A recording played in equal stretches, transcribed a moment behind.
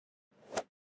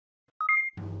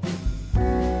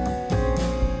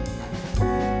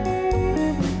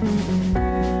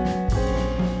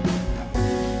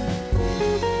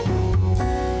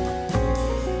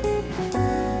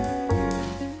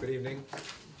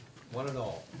one and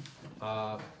all.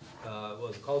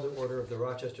 Was called to order of the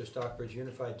Rochester-Stockbridge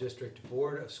Unified District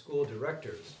Board of School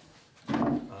Directors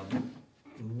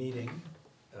meeting,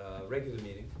 regular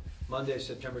meeting, Monday,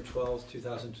 September 12th,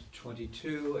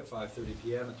 2022 at 5:30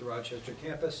 p.m. at the Rochester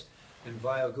campus and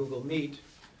via Google Meet.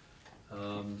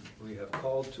 We have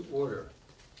called to order.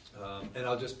 And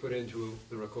I'll just put into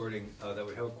the recording that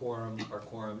we have a quorum. Our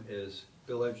quorum is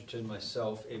Bill Edgerton,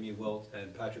 myself, Amy Wilt,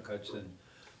 and Patrick Hudson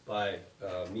by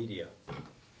media.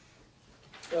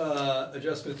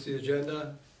 Adjustments to the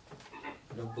agenda.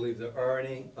 I don't believe there are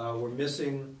any. We're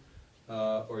missing,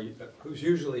 who's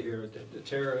usually here.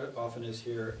 Tara often is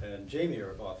here, and Jamie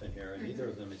are often here, and neither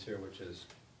of them is here, which is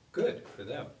good for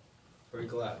them. Very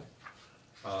glad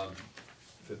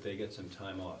that they get some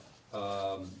time off.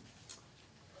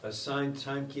 Assigned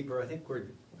timekeeper. I think we're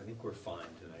fine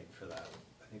tonight for that.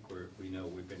 I think we know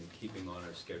we've been keeping on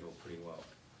our schedule pretty well.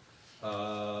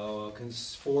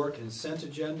 For consent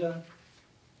agenda.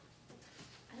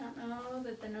 I don't know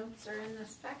that the notes are in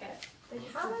this packet. They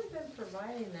haven't been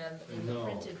providing them in the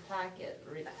printed packet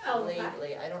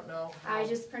lately. I don't know. I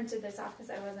just printed this off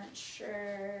because I wasn't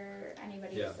sure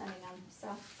anybody was sending them. So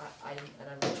I'm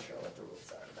not sure what the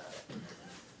rules are about it.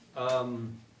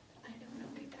 I don't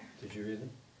know either. Did you read them?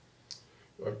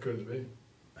 What could be?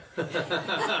 We're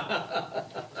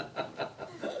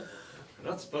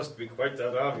not supposed to be quite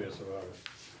that obvious about it.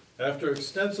 After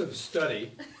extensive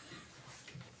study,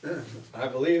 I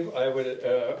believe I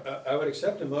would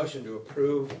accept a motion to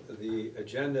approve the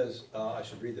agendas. I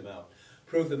should read them out.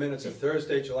 Approve the minutes of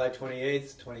Thursday, July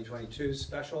 28th, 2022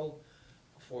 special.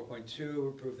 4.2,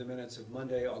 approve the minutes of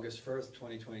Monday, August 1st,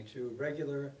 2022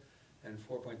 regular. And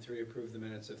 4.3, approve the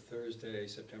minutes of Thursday,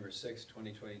 September 6th,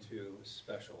 2022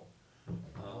 special.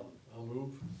 I'll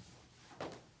move.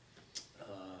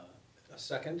 A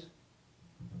second?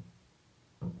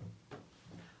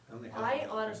 I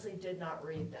honestly did not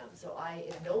read them, so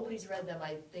if nobody's read them,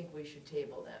 I think we should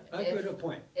table them. Good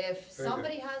point. If Very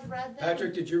somebody good. has read them.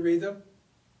 Patrick, did you read them?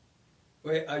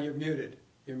 Wait, you're muted.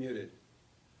 You're muted.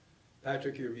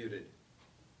 Patrick, you're muted.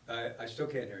 I still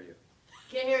can't hear you.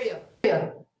 Can't hear you.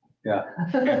 Yeah.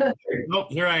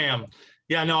 Nope, here I am.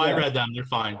 Yeah, no, I read them. They're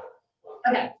fine.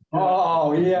 Okay.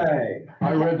 Oh, yay.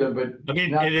 I read them, but I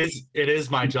mean, it is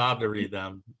my job to read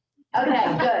them.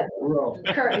 Okay, good.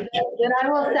 Correct. Then I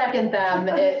will second them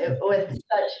with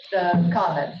such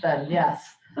comments then,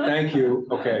 yes. Thank you.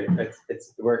 Okay,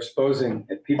 we're exposing,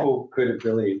 people could have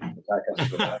really attacked us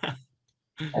for that.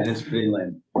 And it's pretty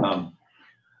lame.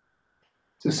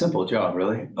 It's a simple job,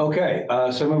 really. Okay,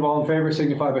 so move all in favor,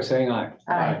 signify by saying aye.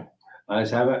 Aye.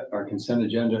 Ayes have it. Our consent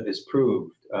agenda is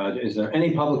approved. Is there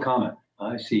any public comment?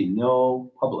 I see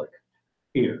no public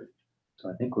here. So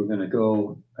I think we're going to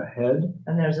go ahead.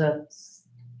 And there's a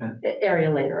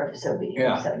area later of so be.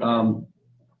 Yeah.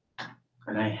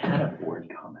 And I had a board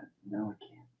comment. Now I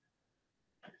can't.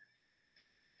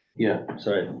 Yeah,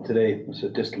 sorry. Today was a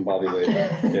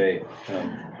discombobulated day.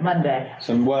 Monday.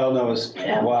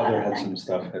 Wilder had some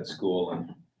stuff at school,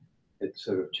 and it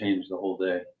sort of changed the whole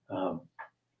day.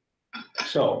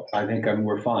 So I think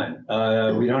we're fine.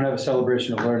 We don't have a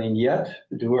celebration of learning yet.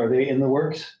 Are they in the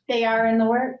works? They are in the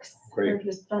works. Great. They're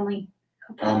just only.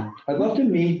 I'd love to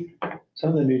meet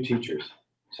some of the new teachers.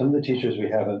 Some of the teachers we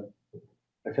haven't.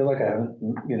 I feel like I haven't,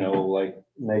 like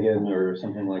Megan or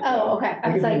something like that. Oh, okay. I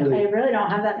was like, I really don't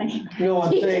have that many. No,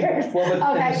 I'm saying,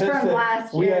 well, okay, from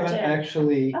last year. We haven't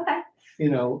actually, okay.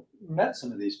 Met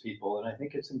some of these people, and I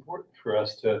think it's important for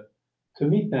us to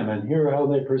meet them and hear how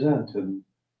they present, and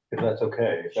if that's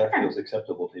okay, if that feels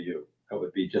acceptable to you. That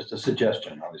would be just a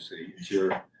suggestion, obviously. It's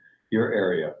your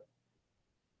area.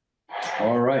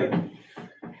 All right.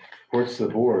 Reports to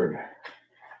the board.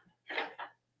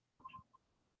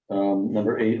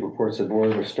 Number 8, reports to the board.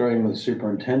 We're starting with the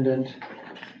superintendent.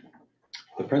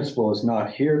 The principal is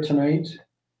not here tonight.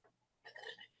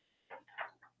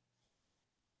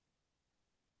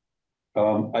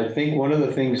 I think one of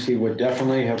the things he would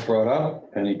definitely have brought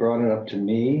up, and he brought it up to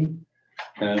me,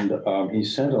 and he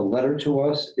sent a letter to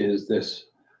us, is this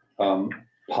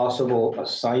possible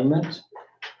assignment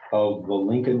of the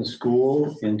Lincoln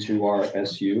School into our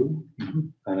SU.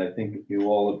 And I think you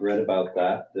all have read about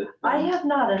that. I have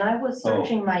not, and I was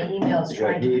searching my emails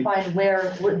trying to find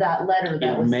where that letter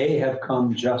that was. It may have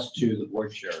come just to the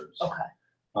board chairs. Okay.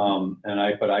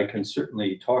 But I can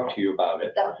certainly talk to you about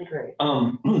it. That would be great.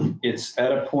 It's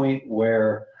at a point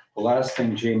where the last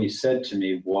thing Jamie said to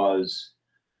me was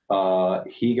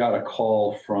he got a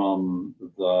call from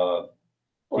the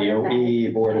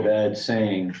DOE Board of Ed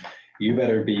saying, you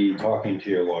better be talking to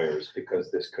your lawyers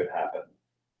because this could happen.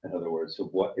 In other words,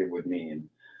 of what it would mean.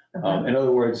 In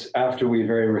other words, after we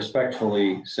very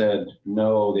respectfully said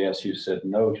no, the SU said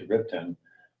no to Ripton,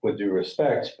 with due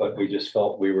respect, but we just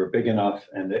felt we were big enough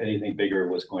and that anything bigger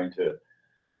was going to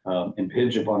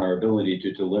impinge upon our ability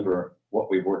to deliver what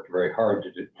we've worked very hard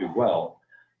to do well.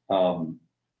 The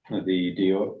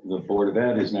Board of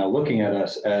Ed is now looking at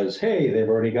us as, hey, they've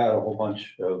already got a whole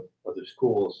bunch of other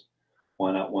schools.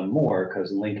 Why not one more?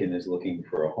 Because Lincoln is looking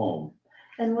for a home.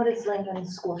 And what is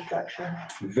Lincoln's school structure?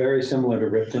 Very similar to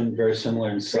Ripton, very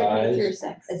similar in size. Pre-K through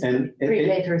 6. It's And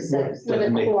pre-K through 6. With a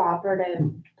doesn't make-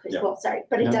 cooperative preschool, sorry,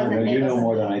 but it No, doesn't no, make you know us.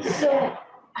 more than I do. So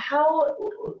how,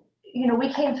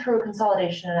 we came through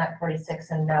consolidation in Act 46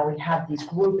 and now we have these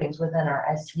groupings within our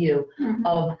SU Mhm.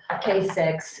 of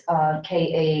K6,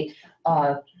 K8,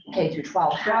 K through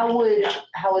 12. How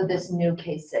would this new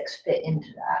K6 fit into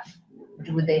that?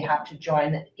 Would they have to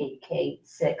join the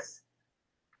K6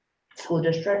 school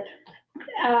district?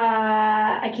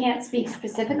 I can't speak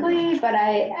specifically, but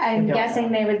I'm don't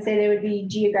guessing they would say they would be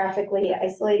geographically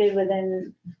isolated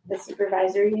within the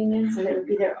supervisory union, so they would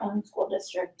be their own school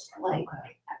district, like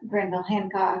Granville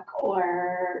Hancock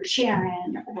or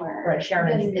Sharon or. Right,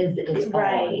 Sharon is its own.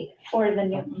 Right, or the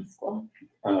Newton School.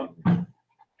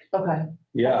 Okay.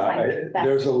 Yeah, That's fine.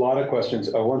 there's a lot of questions.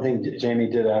 One thing Jamie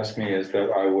did ask me is that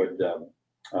I would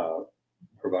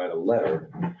provide a letter,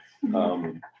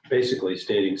 basically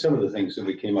stating some of the things that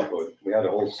we came up with. We had a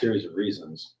whole series of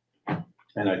reasons.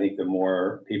 And I think the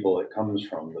more people it comes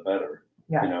from, the better,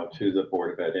 to the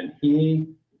Board of Ed.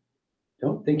 And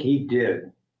don't think he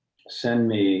did send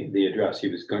me the address. He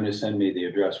was going to send me the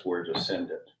address where to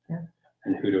send it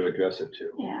and who to address it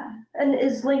to. Yeah. And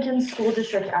is Lincoln School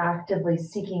District actively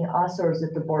seeking us, or is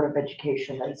it the Board of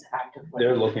Education that is actively?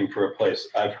 They're looking for a place.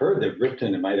 I've heard that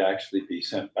Ripton might actually be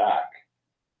sent back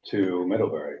to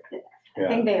Middlebury. I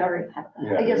think they already have that.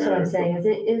 Yeah, I guess what I'm they're- saying,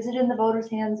 is it in the voters'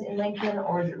 hands in Lincoln,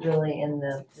 or is it really in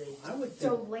the? I would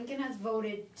So think, Lincoln has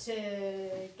voted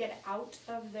to get out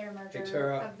of their merger Hey,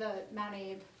 Tara. of the Mount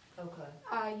Abe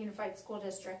Okay. Unified School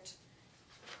District.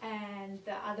 And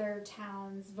the other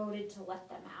towns voted to let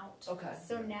them out. Okay.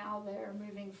 So now they're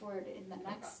moving forward in the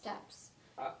next steps.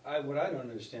 what I don't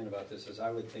understand about this is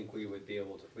I would think we would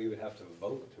have to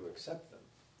vote to accept them.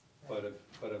 But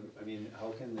I mean,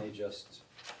 how can they just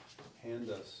hand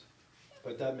us?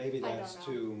 But maybe I don't that's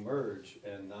know. to merge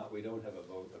and we don't have a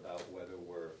vote about whether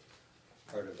we're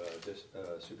part of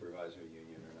a supervisory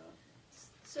union or not.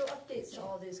 So updates to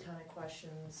all these kind of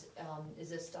questions, is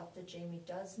this stuff that Jamie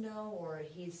does know, or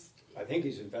he's? I think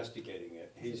he's investigating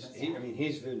it.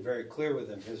 He's been very clear with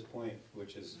him. His point,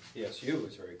 which is ESU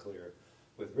was very clear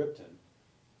with Ripton.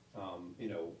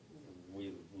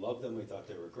 We loved them. We thought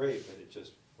they were great, but it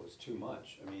just was too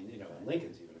much. I mean, and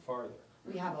Lincoln's even farther.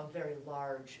 We have a very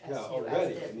large Yeah, SU,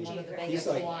 already. as I mean, one of the he's biggest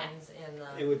like- ones in the.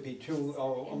 It would be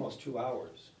almost 2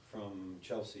 hours from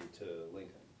Chelsea to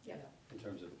Lincoln. Yeah. In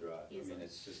terms of the drive. I Easily. mean,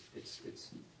 it's just,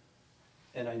 it's,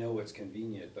 and I know it's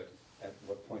convenient, but at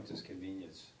what point is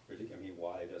convenience ridiculous? I mean,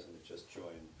 why doesn't it just join,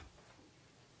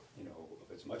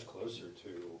 if it's much closer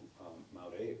to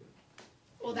Mount Abe?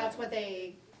 Well, that's what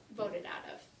they voted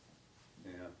out of.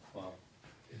 Yeah, well,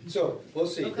 so we'll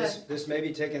see. Okay. This may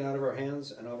be taken out of our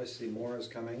hands, and obviously more is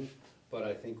coming, but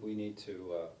I think we need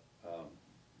to,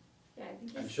 Yeah, I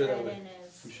think I'm he sure that said would- in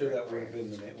his. I'm sure that would have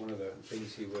been one of the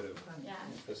things he would have Yeah,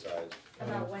 emphasized.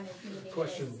 about when his meeting is.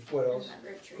 Question. What else? and that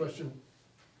retreat. Question,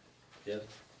 Yes?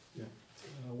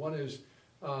 one is,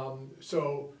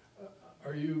 so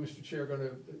are you, Mr. Chair,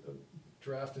 gonna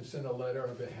draft and send a letter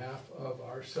on behalf of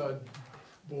our RSUD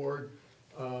board?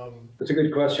 It's a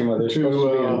good question, whether it's supposed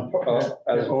to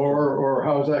be in, Or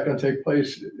how's that gonna take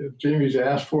place? If Jamie's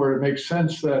asked for it, it makes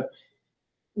sense that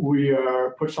we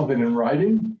put something in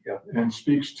writing. Yeah. And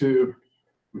speaks to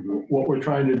what we're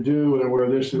trying to do and where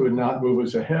this would not move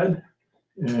us ahead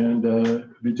and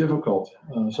be difficult.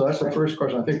 So that's the first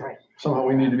question. I think somehow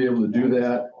we need to be able to do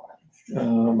that.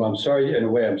 Well, I'm sorry, in a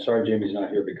way, I'm sorry Jamie's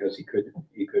not here because he could,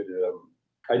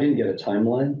 I didn't get a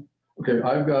timeline. Okay,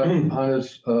 I've got on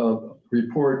his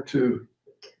report to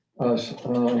us,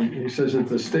 he says that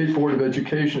the State Board of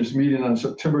Education is meeting on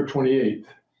September 28th.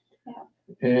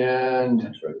 And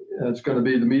That's right. it's going to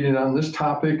be the meeting on this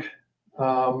topic.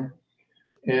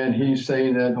 And he's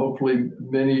saying that hopefully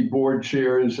many board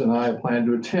chairs and I plan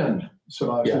to attend.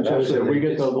 So I Yeah, suggest that we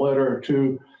get the it's- letter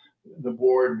to the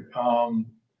board,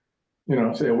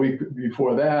 say a week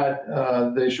before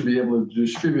that, they should be able to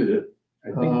distribute it.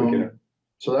 I think we can,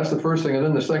 So that's the first thing. And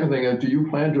then the second thing is, do you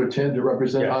plan to attend to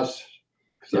represent Yes. us?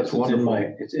 'Cause that's it's in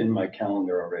wonderful. it's in my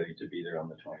calendar already to be there on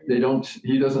the 20th.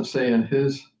 He doesn't say in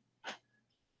his,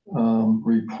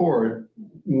 report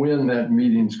when that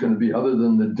meeting's going to be, other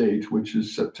than the date, which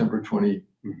is September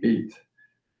 28th.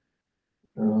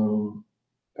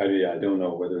 I don't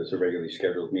know whether it's a regularly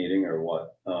scheduled meeting or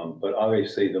what, but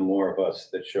obviously the more of us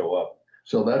that show up.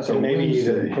 So that's a And maybe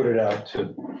even Wednesday. put it out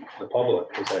to the public,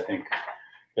 because I think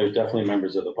there's definitely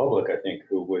members of the public, I think,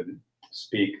 who would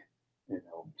speak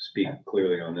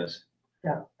clearly on this.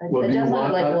 Yeah. Well, do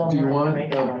you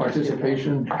want, do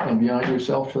participation beyond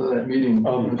yourself for that meeting,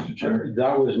 Mr. Chair?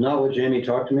 That was not what Jamie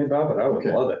talked to me about, but I would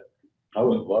Okay. love it. I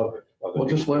would love it. Well,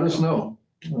 just let us know.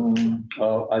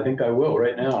 I think I will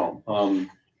right now.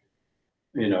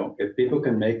 If people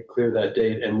can make clear that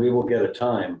date, and we will get a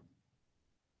time.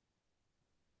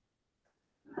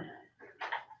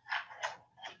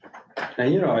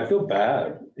 And, I feel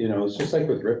bad, it's just like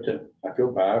with Ripton. I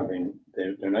feel bad. I mean,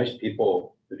 they're nice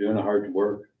people. They're doing the hard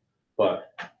work,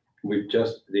 but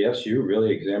the SU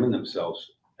really examined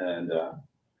themselves and,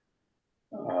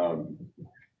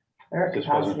 Their just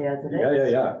capacity as it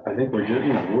is. yeah. I think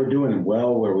we're doing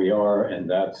well where we are, and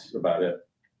that's about it.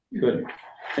 Good.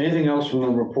 Anything else from the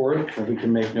report that we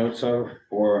can make notes of,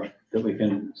 or that we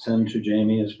can send to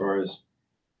Jamie as far as?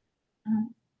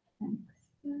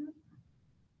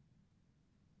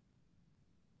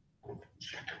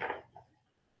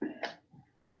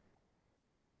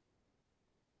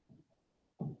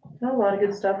 A lot of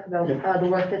good stuff about the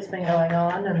work that's been going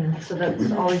on, and so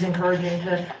that's always encouraging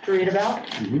to read about.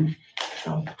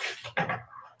 So.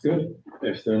 Good.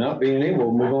 If there not being any,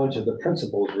 we'll move on to the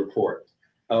principal's report.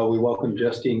 We welcome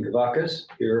Justine Kavakis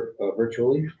here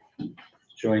virtually,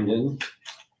 joined in,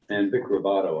 and Vic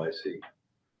Roboto, I see.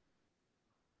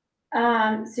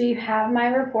 So you have my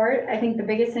report. I think the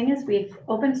biggest thing is we've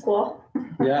opened school.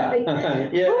 Yeah.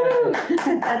 Woo!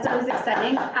 That's always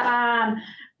exciting.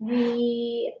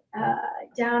 We,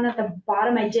 down at the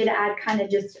bottom, I did add kind of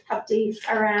just updates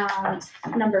around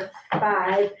number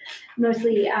 5.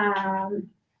 Mostly,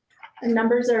 the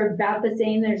numbers are about the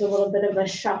same. There's a little bit of a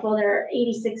shuffle. There are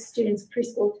 86 students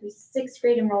preschool through 6th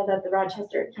grade enrolled at the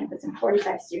Rochester campus and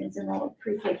 45 students enrolled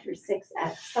pre-K through 6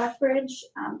 at Stockbridge.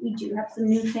 We do have some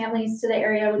new families to the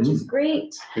area, which is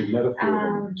great. We've met a few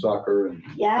of them, soccer and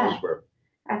elsewhere.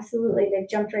 Absolutely. They've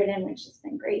jumped right in, which has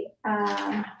been great.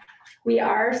 We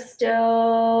are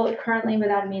still currently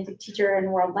without a music teacher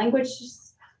and world language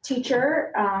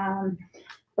teacher,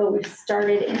 but we've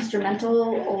started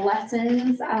instrumental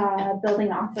lessons,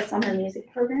 building off the summer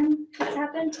music program that's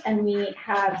happened. And we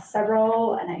have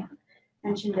several, and I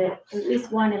mentioned it, at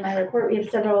least one in my report, we have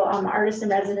several artists in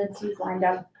residencies lined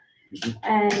up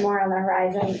and more on the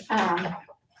horizon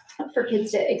for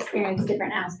kids to experience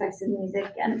different aspects of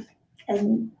music and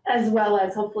as well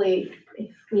as hopefully, if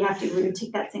we have to, we would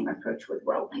take that same approach with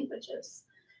world languages.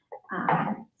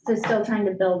 So still trying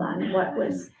to build on what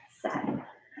was said.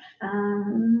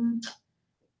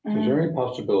 Is there any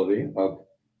possibility of,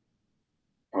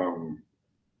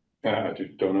 I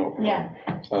just don't know. Yeah.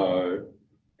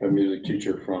 A music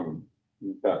teacher from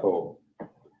Bethel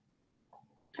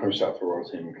or South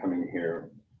Royalton coming here?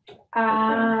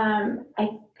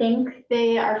 I think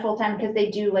they are full-time because they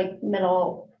do like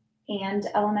middle and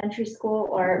elementary school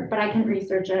but I can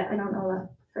research it. I don't know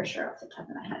for sure off the top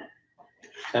of my head.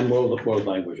 And world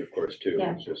language, of course, too.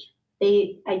 Yeah. It's just.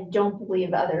 I don't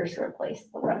believe others replace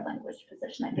the world language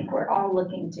position. I think we're all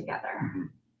looking together.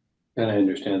 And I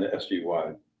understand the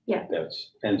SD-wide. Yeah.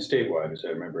 And statewide, as I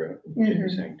remember Jamie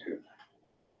saying too.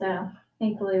 So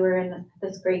thankfully we're in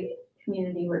this great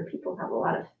community where people have a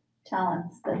lot of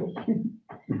talents that we can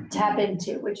tap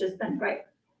into, which has been great.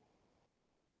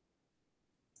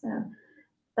 So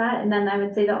that, and then I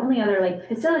would say the only other like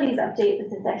facilities update,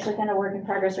 this is actually kind of work in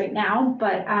progress right now,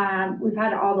 but we've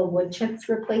had all the wood chips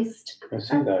replaced. I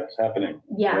see that's happening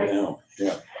right Yes. now,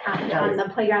 yeah. On the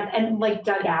playground and like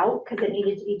dug out, because it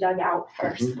needed to be dug out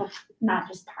first, not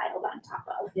just piled on top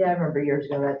of. Yeah, I remember years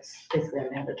ago, that's basically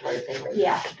a mandatory thing that you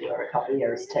have to do every couple of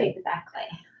years. Exactly.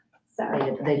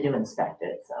 So, They do inspect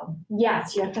it, so.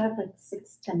 yes, you have to have like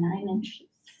 6 to 9 inches.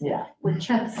 Yeah. Wood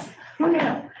chips. Who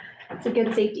knew? It's a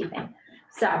good safety thing.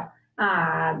 So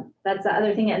that's the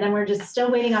other thing. And then we're just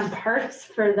still waiting on parts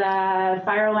for the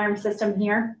fire alarm system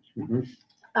here.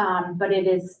 But it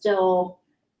is still,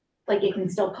 like it can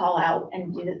still call out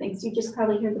and do the things. You just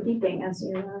probably hear the beeping as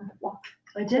you walk.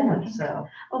 I didn't, so.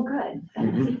 Oh, good.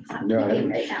 It's not Yeah,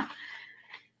 beeping right now.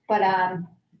 But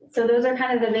so those are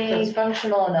kind of the It's big,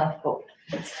 functional enough, but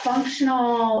it's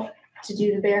functional to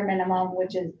do the bare minimum,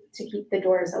 which is to keep the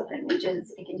doors open, which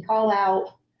is it can call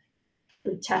out.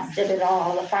 We've tested it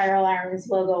all. The fire alarms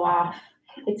will go off.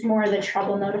 It's more the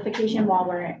trouble notification while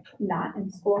we're not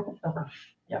in school. Okay.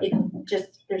 Yep. It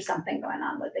just, there's something going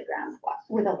on with the ground,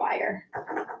 with a wire.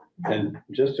 And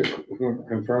just to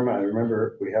confirm, I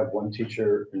remember we have one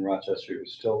teacher in Rochester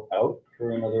who's still out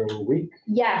for another week.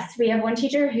 Yes, we have one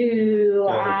teacher who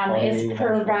is National.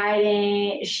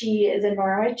 providing, she is a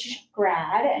Norwich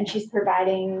grad, and she's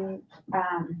providing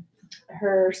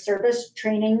her service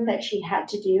training that she had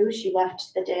to do. She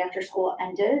left the day after school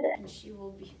ended. And she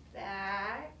will be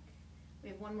back, we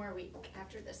have one more week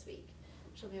after this week.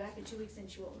 She'll be back in 2 weeks and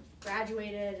she will have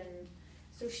graduated, and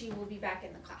so she will be back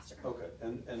in the classroom. Okay,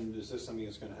 and is this something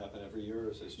that's gonna happen every year,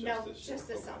 or is this just this year? No, just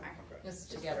this Okay, summer. okay.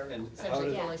 Just to get her And how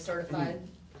essentially does- fully certified,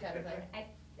 got her there. As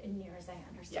near as I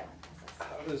understand the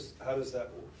process. How does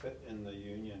that fit in the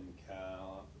union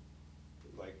cal,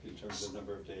 like in terms of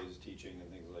number of days teaching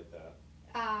and things like that?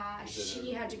 Is it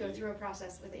She a- had to go through a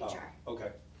process with Oh, HR.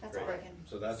 okay, That's all I great. can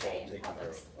So that's all say in taken care public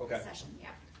of. Okay, session, yeah.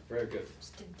 very good.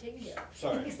 Just continue.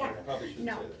 Sorry, I Exactly. probably shouldn't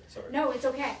No. say that, sorry. No, it's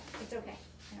okay, it's okay.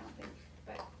 I don't think,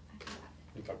 but I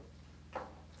can Okay.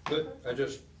 Good, I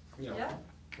just, Yeah.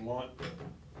 want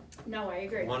No, I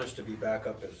agree. us to be back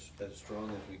up as strong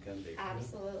as we can be.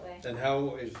 Absolutely. And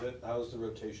how's the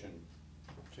rotation,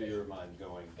 to your mind,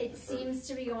 going? It seems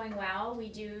to be going well. We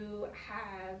do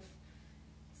have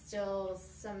still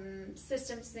some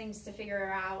systems things to figure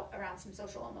out around some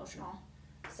social emotional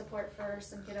support for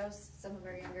some kiddos, some of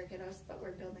our younger kiddos, but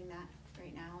we're building that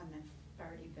right now, and I've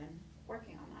already been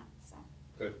working on that, so.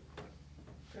 Good,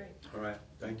 Great. all right,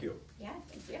 thank you. Yeah,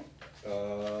 thank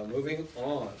you. Moving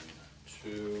on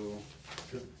to,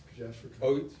 Did you ask for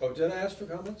comments? did I ask for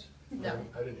comments? No.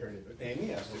 I didn't hear any of it.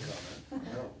 Amy asked a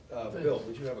comment. No. Bill,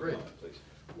 would you have a Great. comment, please?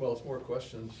 Well, it's more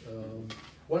questions.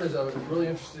 One is I was really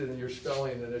interested in your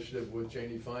spelling initiative with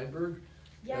Janie Feinberg.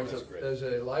 Yeah, That's great. As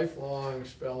a lifelong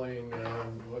spelling,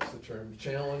 what's the term,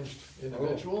 challenged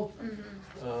individual.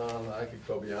 I could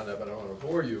go beyond that, but I don't want to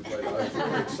bore you, but I was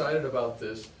really excited about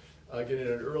this. Getting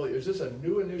it early, is this a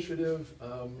new initiative?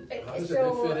 How does it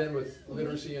So- fit in with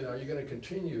literacy, and are you gonna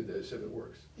continue this if it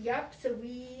works? Yep, so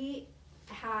we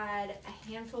had a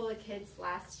handful of kids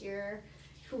last year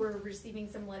who were receiving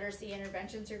some literacy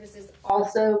intervention services.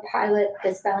 Also pilot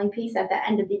the spelling piece at the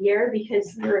end of the year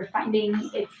because we were finding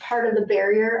it's part of the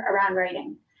barrier around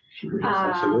writing. Sure, yes,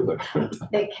 absolutely.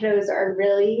 That kiddos are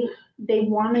really, they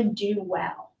want to do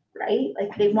well, right?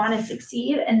 Like they want to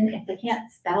succeed, and if they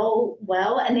can't spell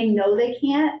well and they know they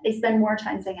can't, they spend more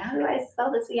time saying, how do I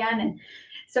spell this again? And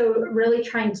so really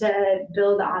trying to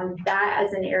build on that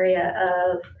as an area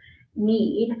of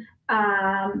need.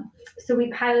 So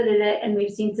we piloted it and we've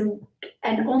seen some,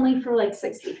 and only for like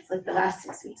 6 weeks, like the last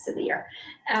 6 weeks of the year.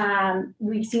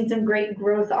 We've seen some great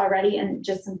growth already and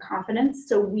just some confidence.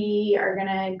 So we are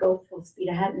gonna go full speed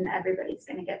ahead and everybody's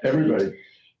gonna get trained.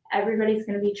 Everybody's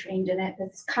gonna be trained in it.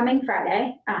 It's coming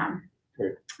Friday.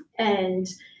 Great. And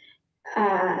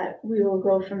we will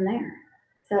go from there.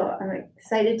 So I'm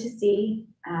excited to see.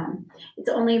 It's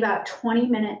only about 20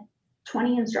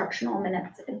 instructional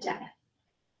minutes a day.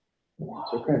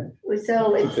 It's okay.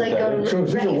 So it's like a. So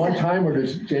is this a one time, or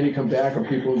does Janie come back, or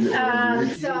people?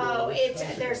 So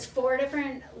there's 4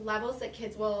 different levels that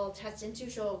kids will test into.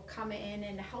 She'll come in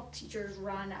and help teachers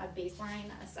run a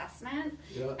baseline assessment.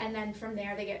 Yeah. And then from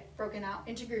there, they get broken out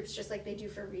into groups, just like they do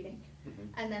for reading.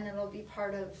 And then it'll be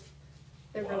part of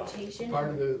the rotation. Part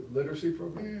of the literacy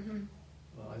program?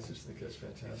 Mm-hmm. I just think that's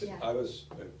fantastic. Yeah. I was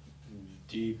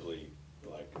deeply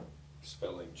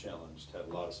spelling challenged, had a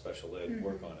lot of special ed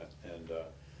work on it, and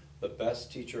the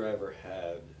best teacher I ever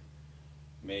had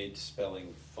made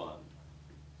spelling fun.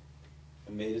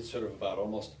 And made it sort of about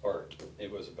almost art. It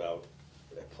was about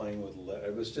playing with,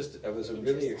 it was a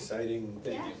really exciting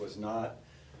thing. Yeah. It was not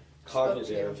Spoke to you.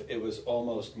 cognitive, it was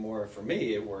almost more, for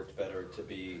me, it worked better to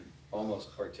be almost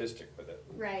artistic with it.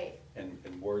 Right. And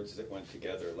words that went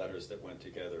together, letters that went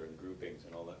together, and groupings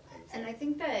and all that kind of thing. And I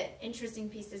think the interesting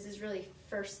piece, this is really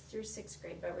 1st through 6th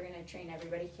grade, but we're gonna train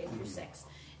everybody K through 6,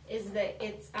 is that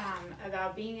it's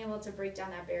about being able to break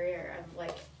down that barrier of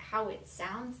like how it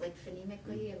sounds, like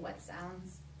phonemically, and what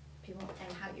sounds people,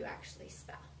 and how you actually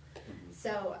spell.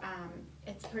 So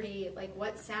it's pretty, like,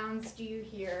 what sounds do you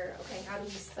hear? Okay, how do you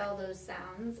spell those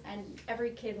sounds? And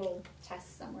every kid will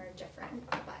test somewhere different,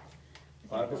 but.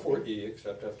 Before E,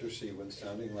 except after C, when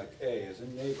sounding like A as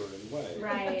in neighbor and way.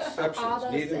 Right. All Exceptions,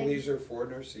 those neither things. leisure,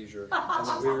 Fordner, seizure,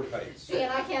 and the weird heights. See,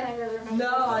 and I can't ever remember. No, the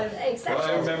Well, I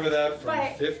exceptions. remember that from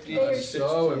But 50 to there's- 60.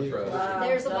 So impressed. Wow.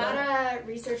 There's a lot of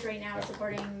research right now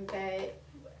supporting that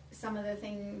some of the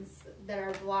things that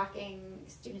are blocking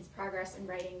students' progress in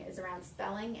writing is around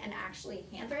spelling and actually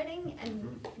handwriting,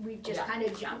 and we've just Yeah. kind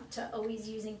of jumped to always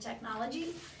using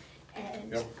technology.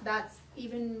 And Yep. that's,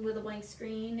 even with a blank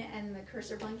screen and the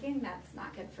cursor blinking, that's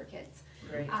not good for kids.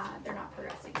 Great. They're not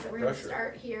progressing, so we're gonna Pressure.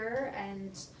 start here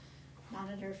and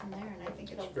monitor from there, and I think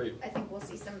That's great. I think we'll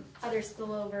see some other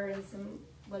spillover and some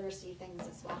literacy things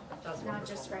as well, That's not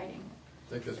just wonderful. writing.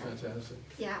 I think that's fantastic.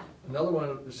 Yeah, Another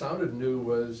one that sounded new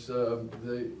was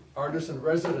the artist in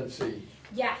residency.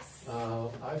 yes.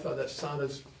 I thought that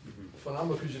sounded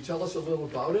phenomenal. Could you tell us a little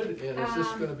about it? And is this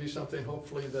Um, gonna be something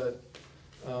hopefully that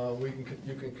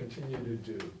you can continue to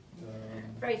do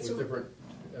Right, with so- different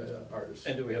artists?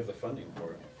 And do we have the funding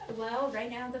for it? Well, right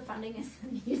now the funding is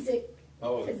the music,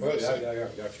 Oh, Position. yeah,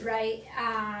 gotcha. right,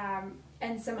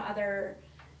 and some other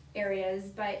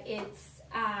areas, but it's,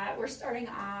 we're starting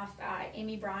off,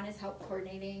 Amy Braun is help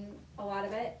coordinating a lot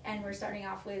of it, and we're starting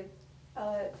off with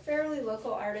a fairly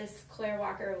local artist, Claire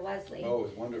Walker Leslie. Oh,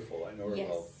 it's wonderful, I know her well.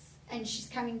 Yes, and she's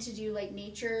coming to do like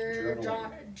nature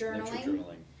Nature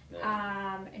journaling,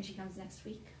 yeah. and she comes next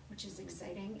week, which is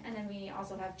exciting. And then we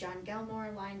also have John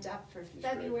Gilmore lined up for He's great.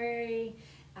 February.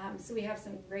 So we have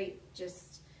some great,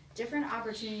 just different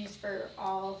opportunities for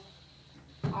all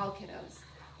kiddos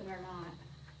that are not,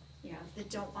 you know, that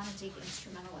don't want to take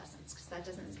instrumental lessons, because that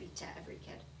doesn't speak to every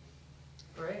kid.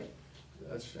 Great.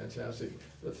 That's fantastic.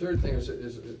 The third thing is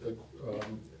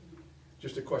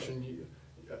just a question.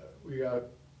 We got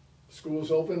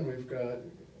schools open, we've got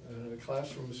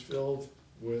classrooms filled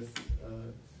with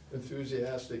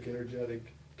enthusiastic,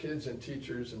 energetic kids and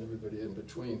teachers and everybody in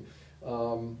between.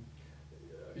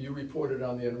 You reported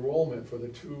on the enrollment for the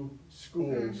 2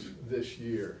 schools this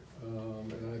year,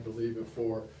 and I believe it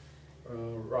for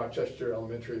Rochester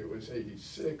Elementary it was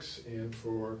 86, and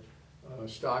for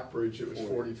Stockbridge it was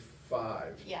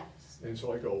 45. Yes. And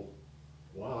so I go,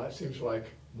 wow, that seems like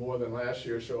more than last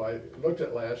year. So I looked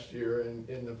at last year, and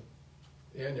in the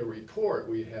annual report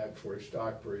we had for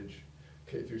Stockbridge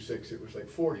K through 6, it was like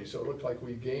 40. So it looked like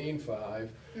we gained 5,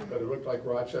 but it looked like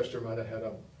Rochester might have had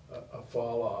a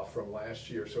fall off from last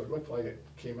year. So it looked like it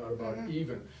came out about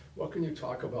even. What can you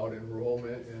talk about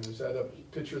enrollment, and is that a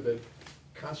picture that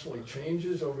constantly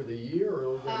changes over the year, or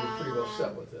are we pretty well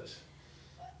set with this?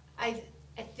 I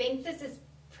think this is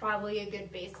probably a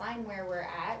good baseline where we're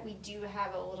at. We do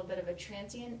have a little bit of a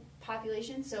transient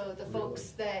population, so the folks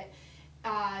that,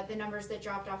 the numbers that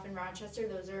dropped off in Rochester,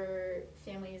 those are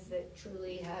families that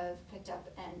truly have picked up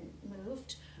and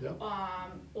moved. Yep.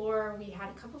 Or we had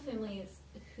a couple families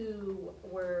who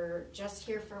were just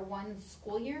here for 1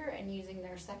 school year and using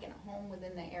their second home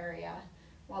within the area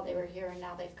while they were here, and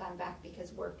now they've gone back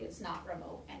because work is not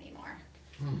remote anymore.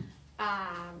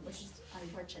 Which is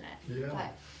unfortunate. Yeah.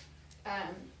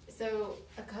 But, so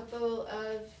a couple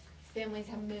of families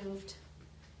have moved,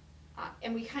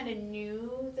 and we kind of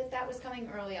knew that that was coming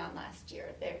early on last year.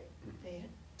 They had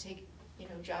take, you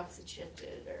know, jobs that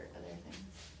shifted or other things.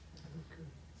 Okay.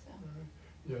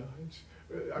 So,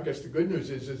 Yeah, I guess the good news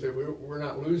is that we're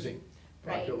not losing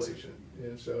Right. population,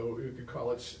 and so you could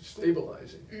call it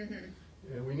stabilizing.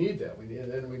 And we need that.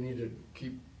 And then we need to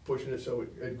keep pushing it so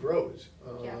it grows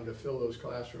Yeah. to fill those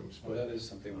classrooms. Well, that is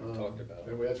something we've talked about.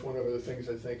 And that's one of the things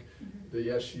I think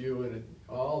the SU and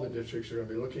all the districts are going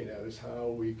to be looking at, is how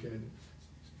we can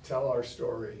tell our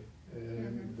story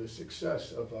and the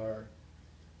success of our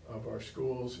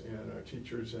schools and our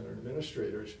teachers and our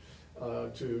administrators,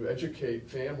 to educate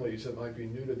families that might be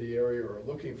new to the area or are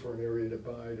looking for an area to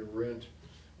buy, to rent,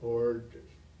 or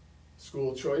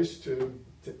school choice, to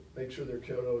make sure their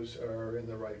kiddos are in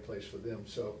the right place for them.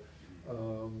 So,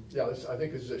 yeah, I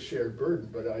think it's a shared burden,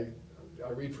 but I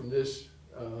read from this,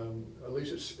 at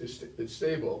least it's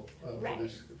stable for right,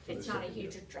 this. For it's this not a second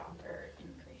year. huge drop or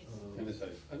increase. And as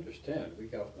I understand, we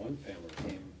got one family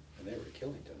came, and they were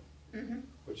Killington,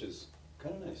 which is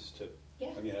kind of nice too. Yeah.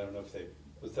 I mean, I don't know if they,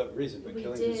 was that the reason, but We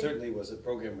Killington did. certainly was a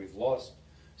program we've lost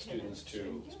students Chemistry,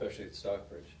 to, yeah. especially at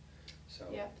Stockbridge, so.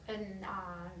 Yep, and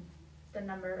the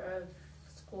number of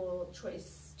school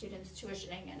choice students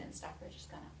tuitioning in Stockbridge has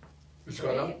gone up. It's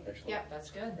gone up? Excellent. Yep,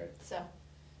 That's good. Right. so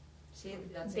See,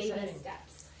 that's baby exciting.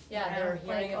 steps. Yeah, You they're know,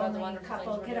 hearing like about the only wonderful a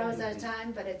couple things we're kiddos doing. at a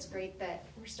time, but it's great that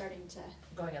we're starting to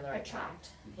Going in the right track. attract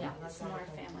Yeah, that's some more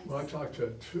wonderful. families. Well, I talked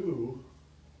to 2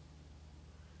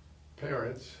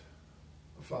 parents.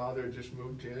 A father just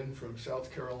moved in from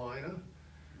South Carolina,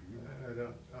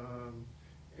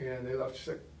 and they left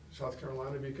South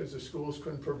Carolina because the schools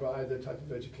couldn't provide the type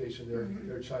of education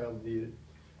their child needed,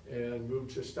 and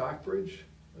moved to Stockbridge.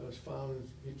 I was found,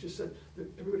 he just said that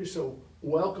everybody's so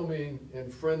welcoming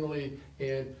and friendly,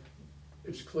 and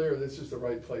it's clear this is the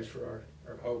right place for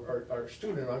our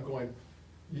student. I'm going,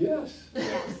 yes.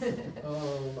 Yes.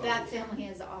 That family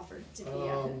has offered to be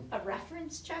a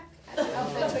reference check. I don't know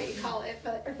if that's what you call it,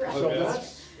 but a So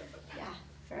reference.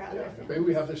 Yeah, maybe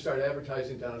we have to start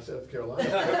advertising down in South Carolina.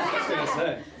 I was just gonna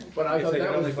say. But I If thought they that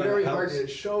can was only find very a hard, house. and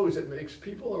it shows, it makes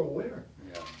people aware.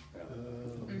 Yeah, yeah.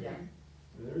 Yeah.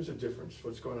 There's a difference,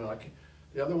 what's going on.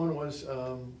 The other one was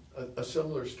a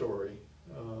similar story.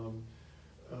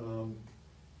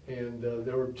 And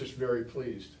they were just very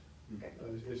pleased.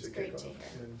 As It's a great to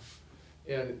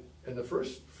kickoff. And the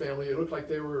first family, it looked like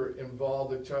they were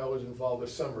involved, the child was involved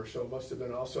this summer, so it must have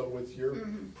been also with your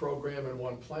program in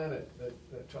One Planet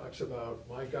that talks about,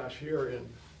 my gosh, here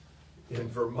in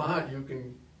Vermont, you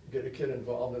can get a kid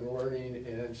involved in learning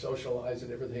and socialize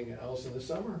and everything else in the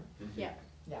summer Yeah.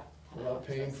 Yeah. without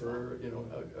paying for,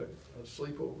 a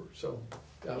sleepover. So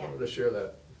I Yeah. wanted to share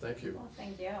that. Thank you. Well,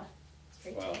 thank you. It's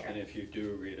great Well, to and hear. if you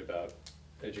do read about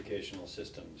educational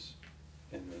systems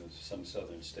in some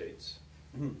southern states,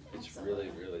 it's really,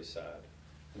 really sad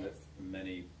that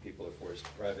many people are forced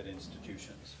to private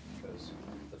institutions because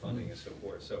the funding is so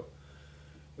poor. So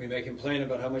we may complain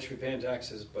about how much we pay in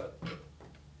taxes, but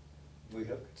we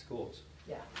have good schools.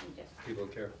 Yeah, Yeah, People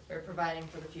care. we're providing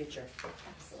for the future.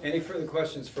 absolutely. Any further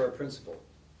questions for our principal?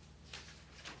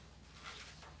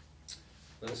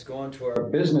 Let us go on to our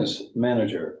business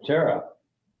manager, Tara.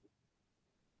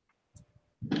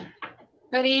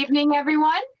 Good evening,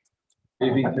 everyone.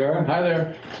 Evening, Tara. Hi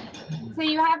there. So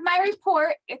you have my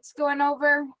report. It's going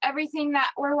over everything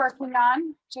that we're working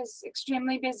on, just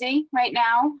extremely busy right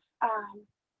now.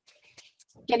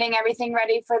 Getting everything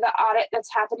ready for the audit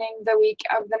that's happening the week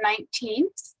of the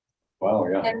 19th. Wow,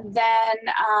 yeah. And then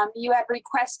you had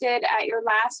requested at your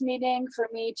last meeting for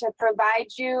me to provide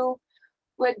you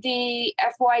with the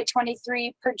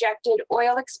FY23 projected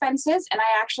oil expenses. And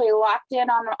I actually locked in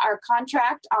on our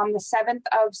contract on the 7th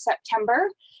of September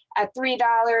at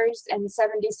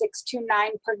 $3.7629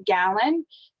 per gallon.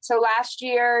 So last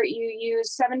year you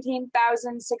used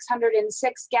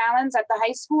 17,606 gallons at the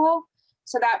high school.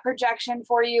 So that projection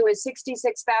for you is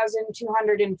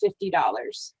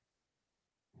 $66,250.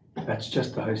 That's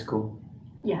just the high school.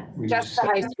 Yeah. We Just the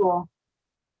high school.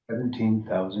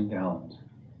 17,000 gallons.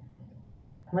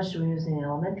 How much do we use in the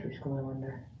elementary school, I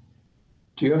wonder?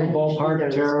 Do you have a And ballpark,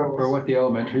 there's Tara, schools. for what the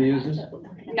elementary uses?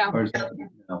 No, Or is that,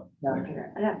 no?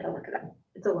 I'd have to look it up.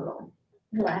 It's a little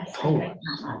less. Oh,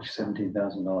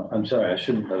 $17,000. I'm sorry, I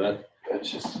shouldn't, but that's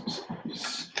just,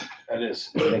 that is,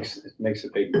 it makes a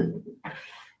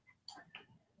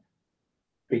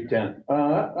big dent.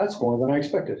 That's more than I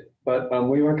expected, but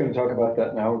we weren't gonna talk about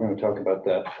that now. We're gonna talk about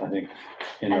that, I think,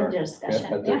 in our. Under discussion,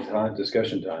 At the yeah. time,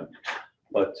 discussion time.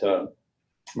 But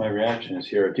my reaction is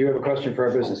here. Do you have a question for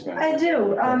our business manager? I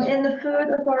do. In the food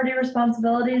authority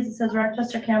responsibilities, it says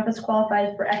Rochester campus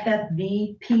qualifies for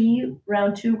FFVP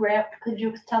round 2 grant. Could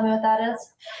you tell me what that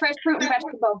is? fresh fruit and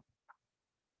vegetable.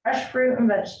 Fresh fruit and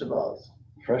vegetables.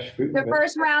 Fresh fruit? The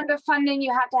first round of funding,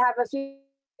 you have to have a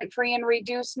free and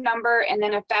reduced number. And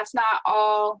then if that's not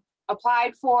all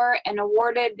applied for and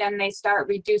awarded, then they start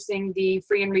reducing the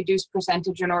free and reduced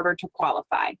percentage in order to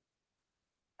qualify.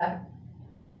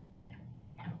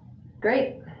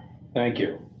 Great. Thank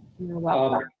you. You're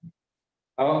welcome.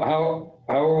 How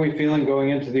are we feeling going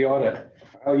into the audit?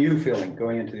 How are you feeling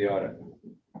going into the audit?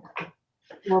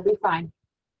 We'll be fine.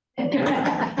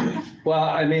 Well,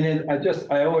 I mean,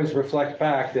 I always reflect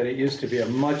back that it used to be a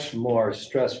much more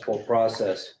stressful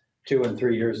process 2 and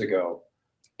 3 years ago.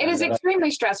 It is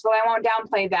extremely stressful. I won't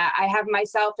downplay that. I have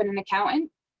myself and an accountant.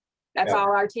 That's Yeah.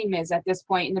 all our team is at this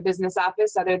point in the business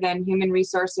office, other than human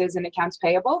resources and accounts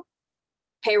payable.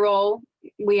 Payroll,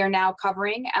 we are now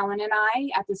covering, Ellen and I,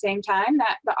 at the same time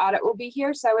that the audit will be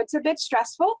here. So it's a bit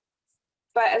stressful.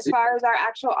 But as far as our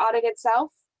actual audit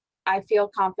itself, I feel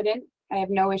confident. I have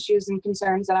no issues and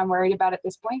concerns that I'm worried about at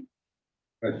this point.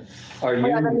 But are We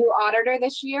have a you, new auditor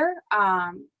this year.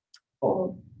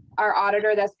 Our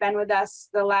auditor that's been with us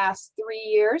the last 3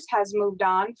 years has moved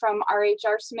on from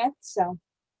RHR Smith, so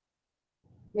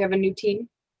we have a new team.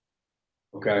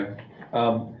 okay.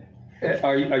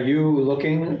 Are you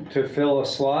looking to fill a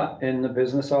slot in the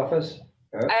business office?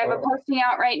 I have a posting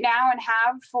out right now and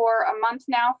have for a month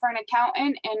now for an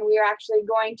accountant, and we are actually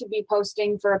going to be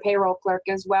posting for a payroll clerk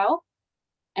as well.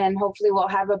 And hopefully we'll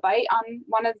have a bite on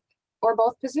one of or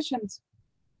both positions.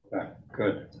 Okay,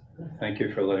 good. Thank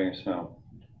you for letting us know.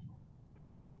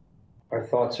 Our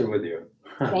thoughts are with you.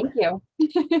 Thank you.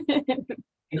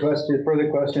 Further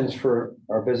questions for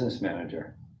our business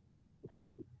manager?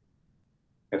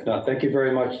 If not, thank you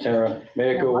very much, Tara.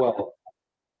 May it go well.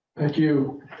 Thank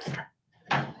you.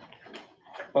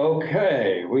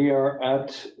 Okay, we are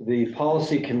at the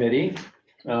policy committee.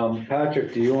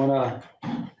 Patrick, do you want to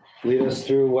lead us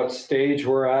through what stage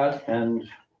we're at and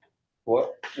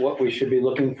what we should be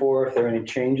looking for, if there are any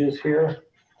changes here?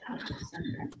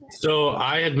 So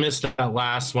I had missed that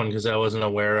last one because I wasn't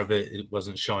aware of it. It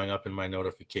wasn't showing up in my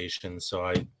notifications, so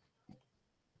I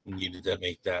needed to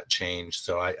make that change.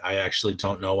 So I actually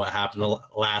don't know what happened the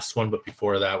last one, but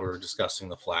before that, we were discussing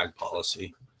the flag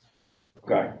policy.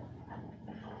 Okay.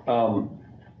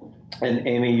 And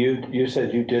Amy, you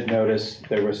said you did notice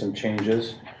there were some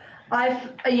changes.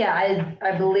 I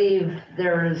believe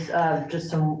there's just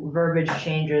some verbiage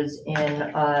changes in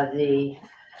the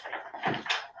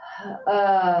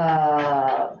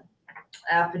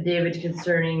affidavit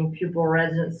concerning pupil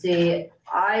residency.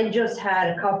 I just had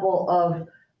a couple of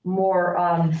more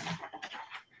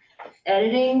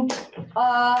editing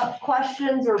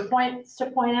questions or points to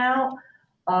point out.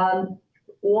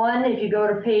 One, if you go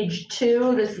to page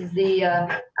 2, this is the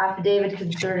affidavit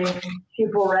concerning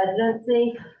pupil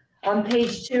residency. On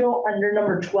page 2, under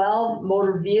number 12,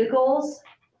 motor vehicles.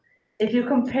 If you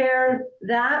compare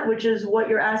that, which is what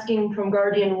you're asking from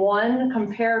Guardian 1,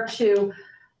 compare to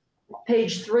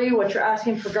page 3, what you're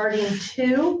asking for Guardian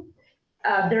 2,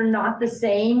 they're not the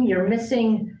same. You're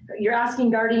asking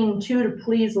Guardian 2 to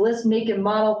please list make and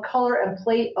model, color, and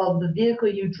plate of the vehicle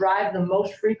you drive the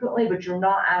most frequently, but you're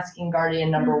not asking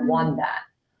Guardian number 1 that.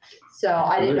 So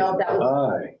I didn't know if that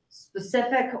was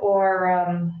specific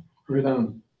or.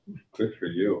 Good for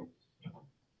you.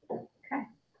 Okay.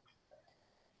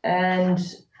 And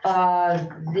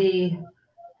the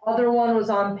other one was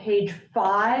on page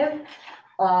 5,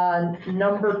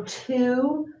 number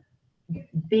 2.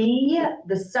 B,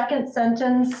 the second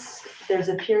sentence, there's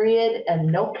a period and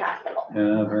no capital.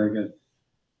 Yeah, very good.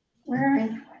 Where are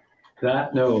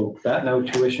That no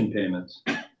tuition payments.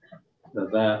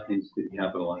 That needs to be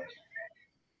capitalized.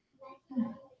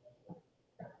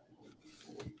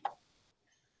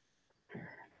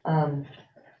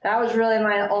 That was really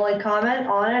my only comment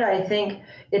on it. I think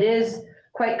it is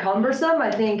quite cumbersome.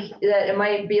 I think that it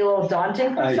might be a little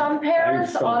daunting for some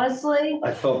parents, honestly.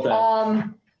 I felt that.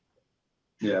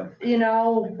 Yeah. You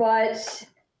know, but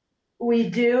we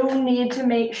do need to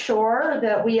make sure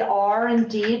that we are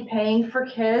indeed paying for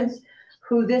kids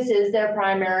who this is their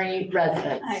primary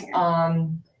residence.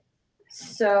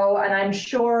 So, and I'm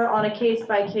sure on a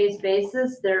case-by-case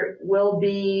basis, there will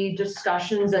be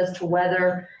discussions as to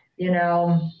whether, you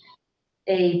know,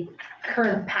 a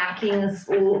current packing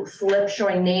slip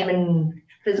showing name and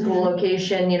physical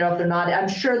location, you know, if they're not, I'm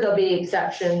sure there'll be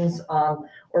exceptions,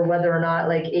 or whether or not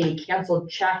like a canceled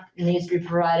check needs to be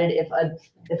provided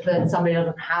if somebody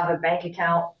doesn't have a bank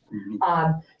account.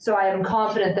 So I am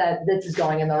confident that this is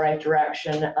going in the right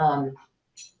direction.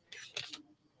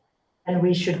 And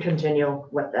we should continue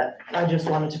with it. I just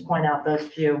wanted to point out those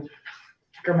few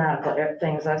grammatical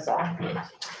things I saw.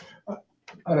 I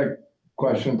had a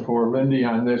question for Lindy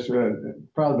on this,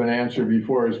 probably been answered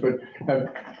before, but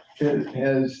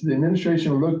has the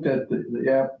administration looked at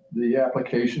the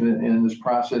application in this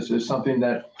process as something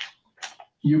that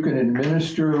you can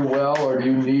administer well, or do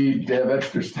you need to have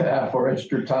extra staff or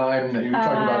extra time? You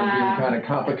talked about it being kind of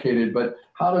complicated, but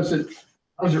how does it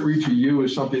read to you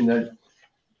as something that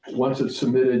once it's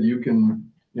submitted, you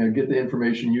can get the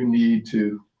information you need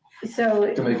to make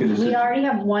a decision? We already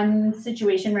have one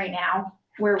situation right now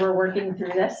where we're working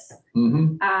through this,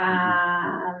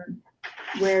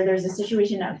 where there's a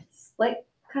situation of split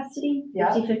custody,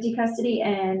 50-50 custody,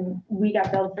 and we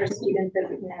got billed for students that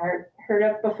we've never heard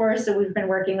of before, so we've been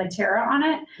working with Tara on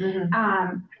it,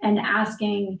 and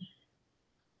asking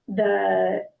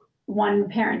the one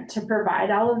parent to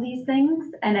provide all of these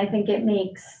things, and I think it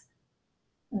makes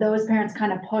those parents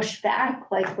kind of push back,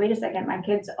 like, wait a second, my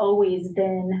kid's always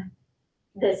been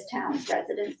this town's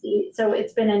residency. So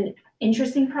it's been an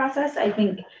interesting process. I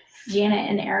think Janet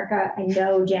and Erica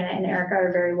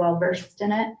are very well versed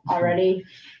in it already.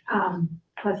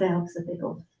 Plus it helps that they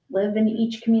both live in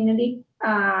each community.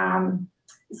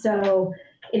 So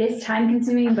it is time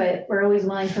consuming, but we're always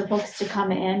willing for folks to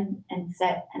come in and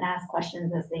sit and ask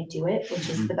questions as they do it, which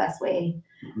is the best way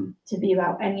to be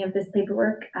about any of this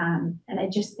paperwork. And I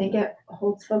just think it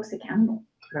holds folks accountable.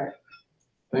 Right.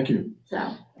 Thank you.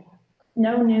 So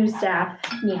no new staff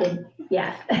needed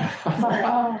yet.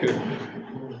 Good.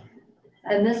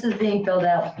 And this is being filled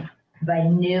out by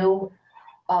new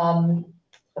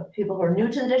people who are new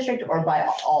to the district, or by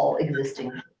all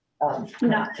existing?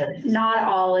 Not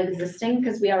all existing,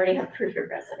 because we already have proof of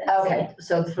residence. Okay,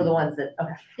 so it's for the ones that,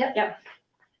 okay. Yep.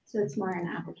 So it's more an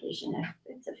application if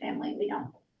it's a family we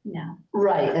don't know.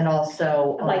 Right, and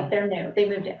also. Like they're new, they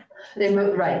moved in. They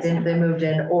moved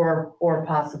in, or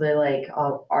possibly like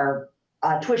our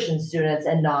tuition students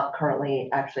and not currently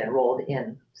actually enrolled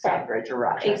in Stockbridge or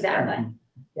Rochester. Exactly.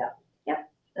 Yeah. Yep.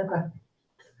 Okay.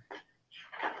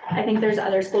 I think there's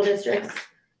other school districts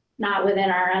not within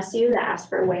RSU that ask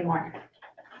for way more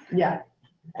Yeah,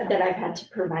 that I've had to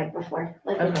provide before,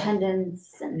 like Okay.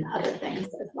 attendance and other things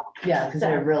as well. yeah, because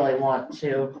they really want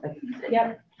to.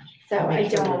 Yep. So I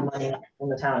make sure the don't, money from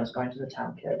the town is going to the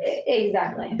town kids.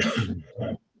 exactly.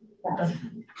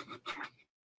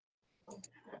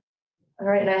 All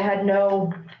right, and I had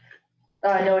no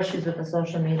issues with the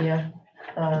social media,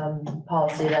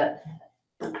 policy that,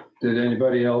 Did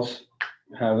anybody else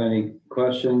have any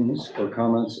questions or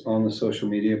comments on the social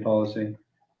media policy?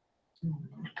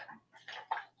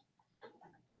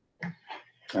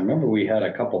 I remember we had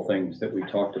a couple things that we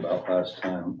talked about last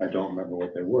time. I don't remember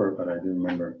what they were, but I do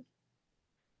remember.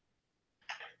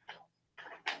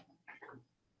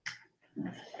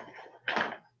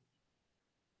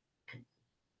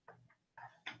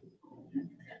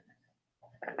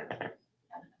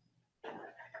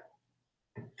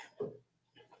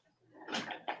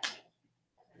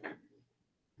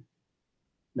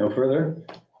 No further?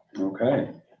 Okay.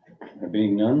 There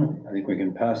being none, I think we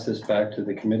can pass this back to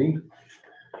the committee.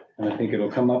 And I think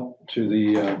it'll come up to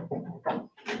the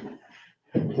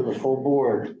full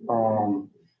board.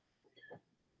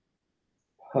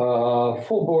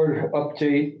 Full board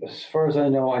update, as far as I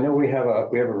know we have a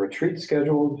retreat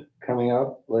scheduled coming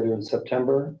up later in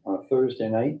September on a Thursday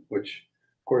night, which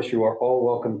of course you are all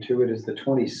welcome to. It is the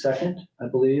 22nd, I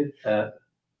believe, at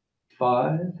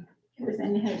 5. It was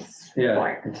in his Yeah,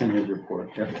 report. it's in his report,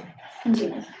 yep.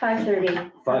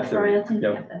 5:30. 5:30, Royalton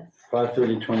yep. campus.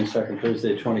 5:30, 22nd,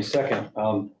 Thursday, 22nd.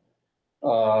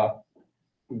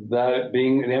 That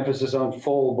being the emphasis on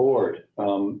full board.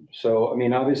 So, I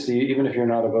mean, obviously, even if you're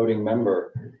not a voting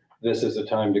member, this is a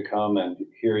time to come and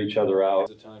hear each other out.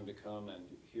 It's a time to come and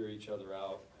hear each other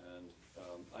out. And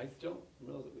I don't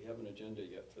know that we have an agenda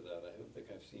yet for that. I don't think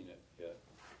I've seen it yet.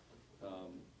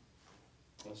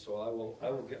 So I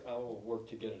will work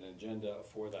to get an agenda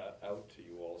for that out to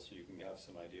you all, so you can have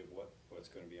some idea of what's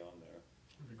going to be on there.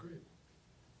 That'd be great.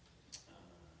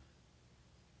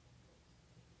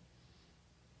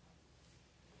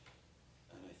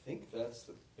 And I think that's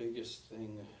the biggest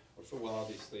thing. Well,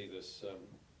 obviously, this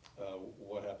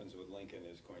what happens with Lincoln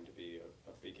is going to be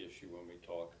a big issue when we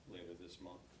talk later this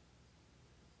month.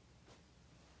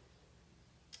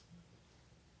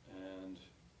 And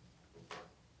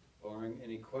barring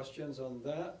any questions on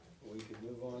that, we can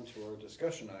move on to our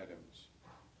discussion items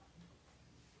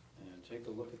and take a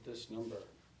look at this number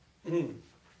and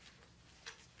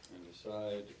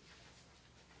decide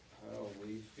how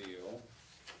we feel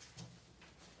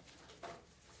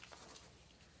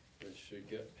this should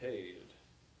get paid.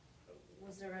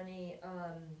 Was there any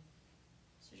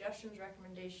suggestions,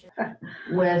 recommendations?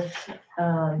 with,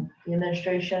 the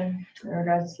administration in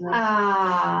regards to this.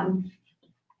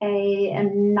 I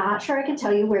am not sure I can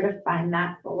tell you where to find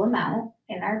that full amount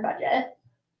in our budget.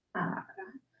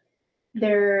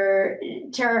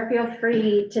 Tara, feel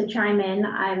free to chime in.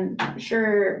 I'm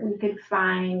sure we could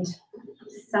find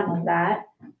some of that,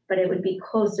 but it would be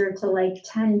closer to like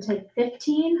 10 to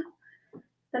 15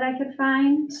 that I could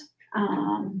find.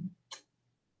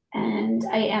 And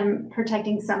I am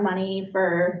protecting some money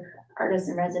for artists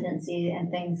in residency and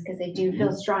things, because I do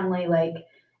feel strongly like,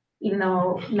 even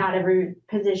though not every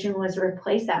position was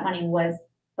replaced, that money was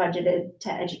budgeted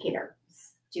to educate our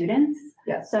students.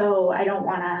 Yeah. So I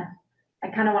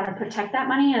kind of want to protect that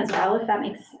money as well, if that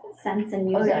makes sense, and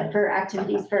use it for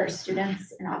activities for our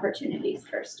students and opportunities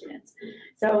for our students.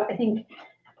 So I think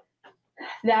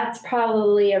that's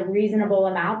probably a reasonable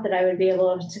amount that I would be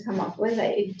able to come up with.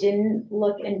 I didn't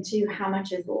look into how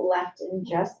much is left in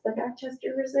just the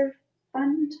Rochester Reserve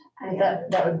Fund.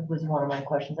 That was one of my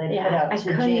questions. I put Yeah, out I to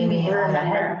couldn't Jamie. I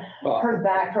remember. hadn't heard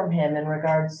back from him in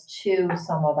regards to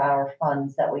some of our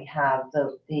funds that we have,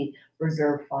 the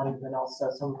reserve fund, and also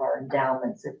some of our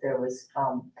endowments, if there was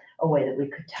a way that we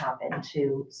could tap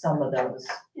into some of those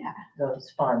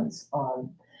funds.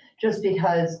 Just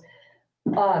because,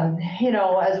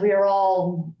 as we are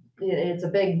all, it's a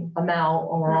big amount,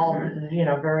 and we're all,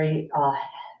 very,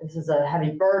 this is a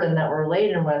heavy burden that we're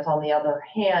laden with. On the other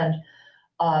hand,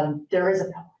 there is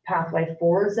a pathway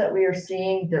forwards that we are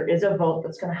seeing. There is a vote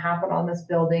that's going to happen on this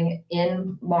building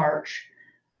in March.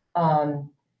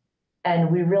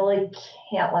 And we really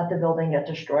can't let the building get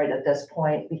destroyed at this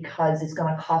point, because it's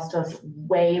going to cost us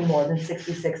way more than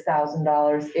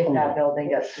 $66,000 if that building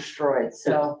gets destroyed.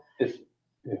 So,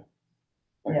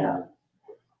 yeah.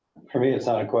 For me, it's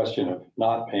not a question of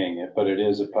not paying it, but it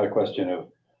is a question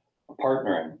of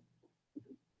partnering.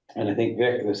 And I think,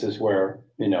 Vic, this is where,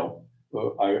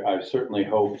 I certainly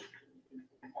hope,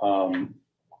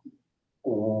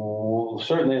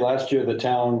 certainly last year the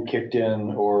town kicked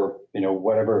in, or,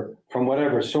 whatever, from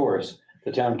whatever source,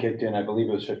 the town kicked in, I believe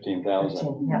it was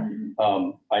 15,000. Yeah.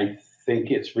 I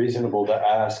think it's reasonable to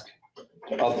ask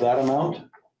of that amount.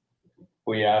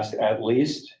 We asked at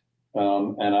least,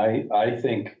 and I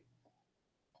think,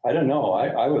 I don't know,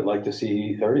 I would like to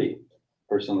see 30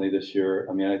 personally this year.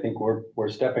 I mean, I think we're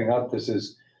stepping up. This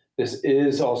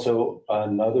is also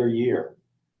another year.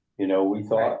 You know, we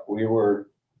thought we were,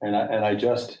 and I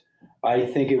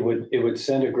think it would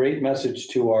send a great message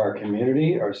to our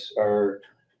community,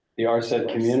 the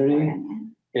RSUD community,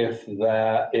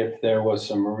 if there was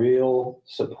some real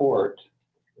support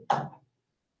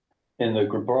in the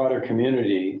broader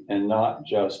community and not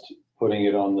just putting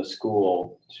it on the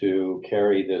school to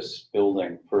carry this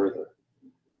building further.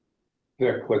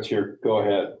 Vic, go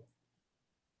ahead.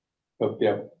 Oh,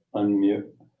 yep, unmute.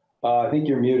 I think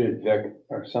you're muted, Vic,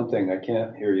 or something. I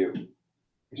can't hear you.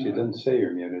 It doesn't say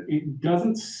you're muted. It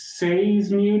doesn't say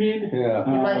he's muted. Yeah.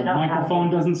 Microphone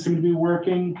doesn't seem to be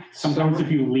working. Sometimes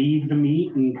if you leave the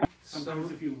meet and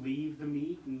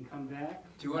come back.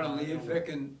 Do you want to leave, Vic,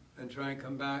 and try and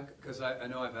come back? Because I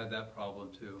know I've had that problem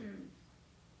too.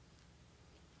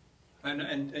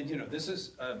 And you know, this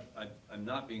is, I'm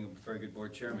not being a very good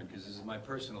board chairman because this is my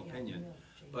personal opinion,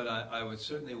 but I would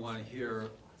certainly want to hear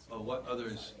what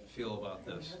others feel about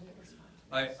this.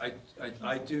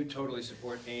 I do totally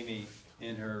support Amy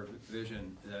in her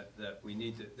vision that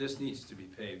this needs to be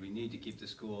paid. We need to keep the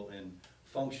school in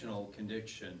functional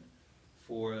condition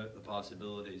for the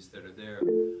possibilities that are there.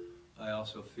 I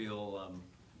also feel,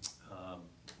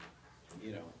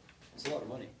 you know, it's a lot of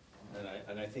money.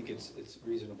 And I think it's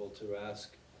reasonable to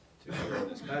ask to share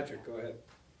this. Patrick, go ahead.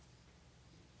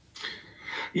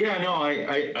 Yeah, no,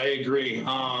 I agree.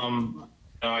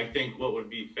 I think what would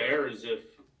be fair is if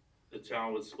the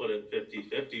town would split it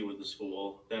 50-50 with the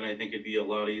school, then I think it'd be a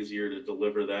lot easier to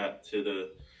deliver that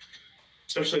to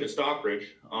especially to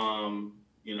Stockbridge.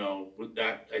 You know, with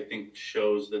that, I think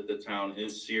shows that the town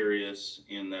is serious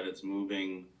in that it's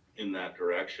moving in that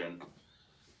direction.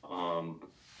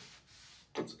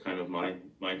 That's kind of my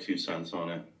 2 cents on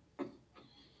it.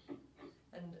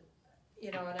 And,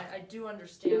 you know, and I do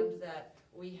understand that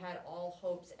we had all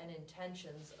hopes and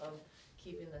intentions of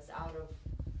keeping this out of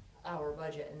our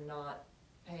budget and not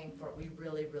paying for it. We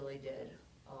really, really did.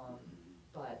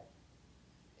 But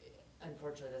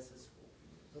unfortunately, this is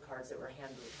the cards that we're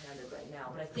handed right now.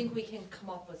 But I think we can come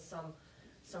up with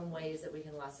some ways that we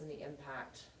can lessen the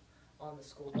impact on the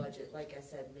school budget. Like I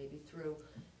said, maybe through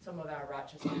some of our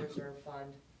Rochester Reserve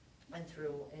Fund and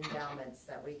through endowments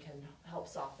that we can help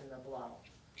soften the blow.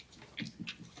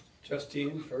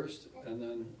 Justine first, and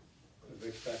then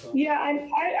Vic's back on. Yeah,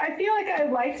 I feel like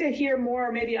I'd like to hear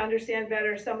more, maybe understand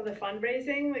better some of the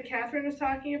fundraising that Catherine was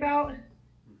talking about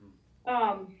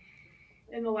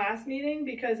in the last meeting,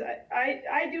 because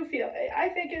I do feel, I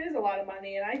think it is a lot of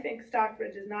money, and I think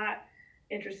Stockbridge is not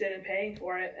interested in paying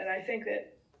for it. And I think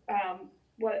that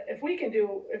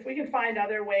if we can find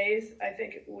other ways, I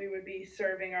think we would be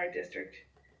serving our district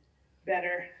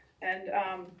better. And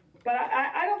but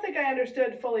I don't think I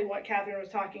understood fully what Catherine was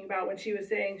talking about when she was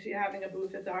saying she's having a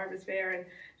booth at the Harvest Fair and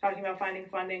talking about finding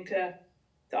funding to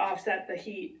offset the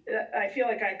heat. I feel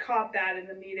like I caught that in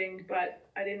the meeting, but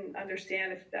I didn't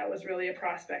understand if that was really a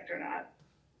prospect or not.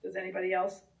 Does anybody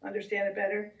else understand it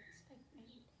better?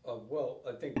 Well,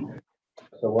 I think.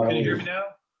 So Can you hear me now?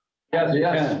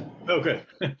 Yes. Oh, good.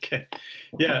 Okay.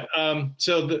 Yeah.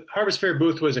 So the Harvest Fair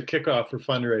booth was a kickoff for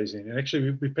fundraising, and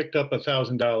actually we picked up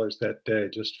 $1,000 that day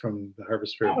just from the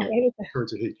Harvest Fair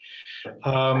towards the heat.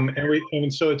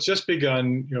 And so it's just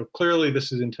begun. You know, clearly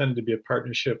this is intended to be a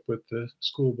partnership with the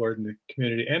school board and the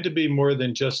community, and to be more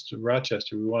than just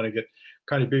Rochester. We want to get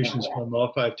contributions from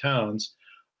all 5 towns.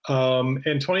 And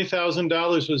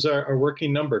 $20,000 was our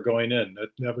working number going in.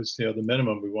 That was, you know, the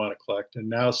minimum we want to collect. And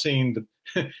now seeing the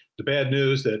bad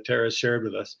news that Tara shared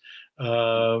with us,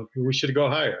 we should go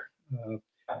higher.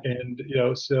 And, you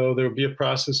know, so there will be a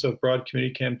process of broad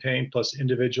community campaign plus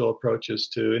individual approaches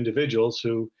to individuals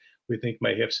who we think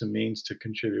might have some means to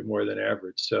contribute more than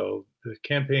average. So the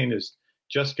campaign is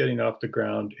just getting off the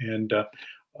ground, and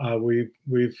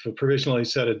we've provisionally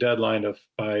set a deadline of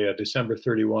by December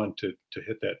 31 to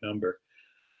hit that number.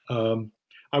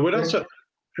 I would also,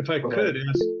 if I could,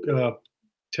 ask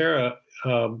Tara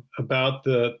about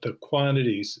the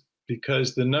quantities,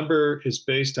 because the number is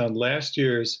based on last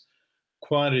year's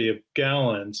quantity of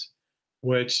gallons,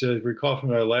 which, recall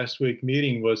from our last week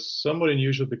meeting, was somewhat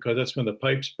unusual because that's when the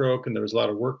pipes broke and there was a lot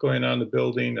of work going on in the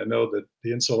building. I know that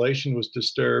the insulation was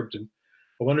disturbed, and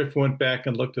I wonder if we went back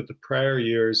and looked at the prior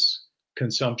year's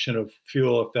consumption of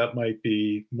fuel, if that might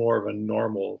be more of a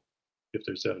normal, if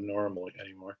there's a normal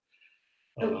anymore.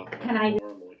 Can I?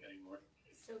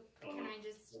 So can I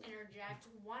interject?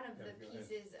 One of Yeah, the go ahead.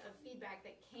 pieces of feedback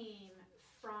that came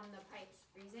from the pipes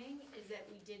freezing is that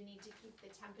we did need to keep the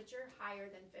temperature higher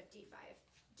than 55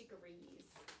 degrees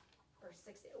or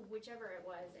 60, whichever it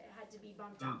was. It had to be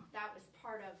bumped up. That was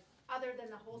part of, other than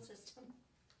the whole system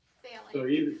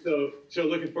failing. So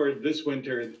looking forward this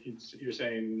winter, you're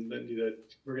saying, Lindy, that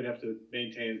we're gonna have to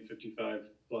maintain 55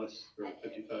 plus or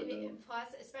 55 now. Plus,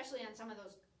 especially on some of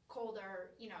those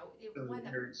colder, you know, when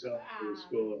Here itself for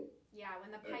school. yeah,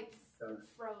 when the pipes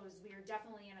froze, we were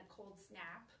definitely in a cold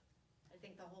snap. I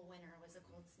think the whole winter was a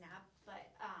cold snap,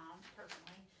 but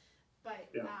personally, but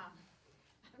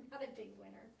I'm not a big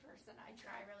winter person. I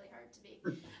try really hard to be.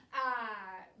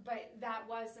 But that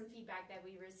was some feedback that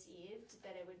we received,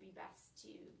 that it would be best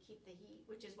to keep the heat,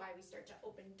 which is why we start to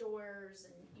open doors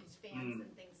and use fans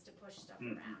and things to push stuff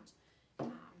around.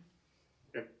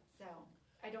 So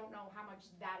I don't know how much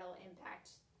that'll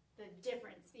impact the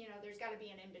difference. You know, there's got to be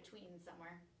an in-between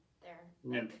somewhere there.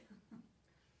 Yeah.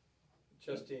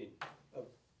 Justine, oh,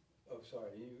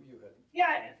 sorry, you had.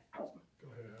 Yeah, Go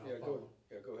ahead. I'll Yeah, follow.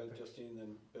 go ahead, Justine,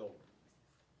 then Bill.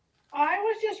 I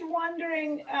was just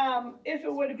wondering if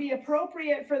it would be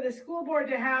appropriate for the school board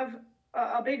to have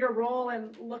a bigger role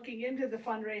in looking into the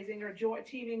fundraising or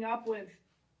teaming up with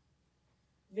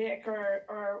Vic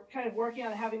or kind of working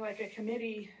on having like a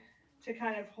committee to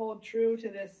kind of hold true to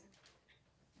this,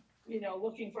 you know,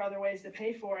 looking for other ways to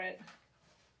pay for it.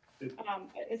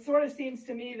 It sort of seems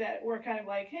to me that we're kind of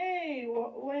like, hey,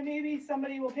 well, maybe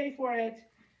somebody will pay for it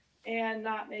and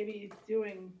not maybe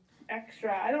doing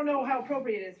extra. I don't know how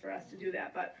appropriate it is for us to do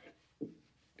that, but.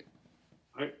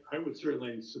 I would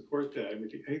certainly support that. I mean,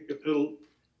 I think it'll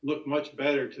look much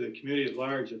better to the community at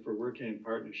large if we're working in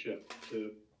partnership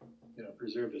to, you know,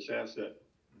 preserve this asset.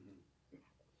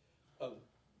 Bill,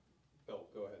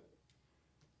 go ahead.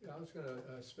 Yeah, I was gonna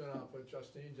spin off what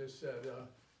Justine just said.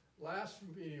 Last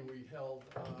meeting we held,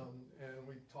 and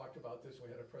we talked about this, we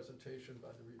had a presentation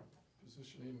by the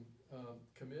repositioning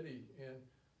committee, and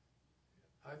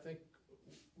I think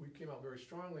we came out very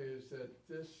strongly is that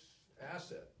this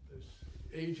asset, this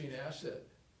aging asset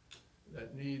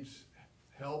that needs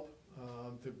help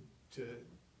to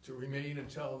remain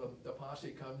until the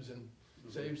posse comes and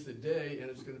saves the day, and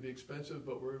it's gonna be expensive,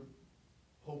 but we're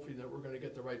hoping that we're gonna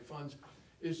get the right funds,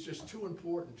 is just too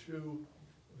important for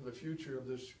the future of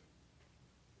this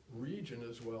region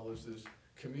as well as this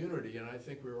community. And I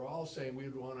think we were all saying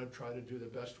we'd wanna try to do the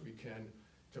best we can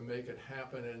to make it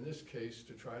happen, and in this case,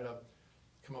 to try to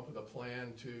come up with a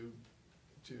plan to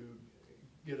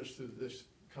get us through this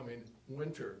coming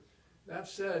winter. That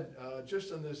said,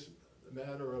 just on this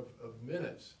matter of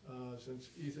minutes, since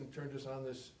Ethan turned us on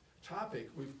this topic,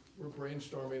 we're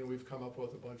brainstorming, we've come up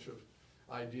with a bunch of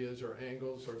ideas or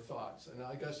angles or thoughts. And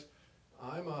I guess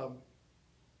I'm a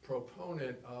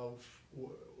proponent of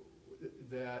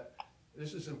that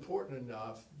this is important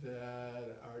enough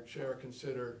that our chair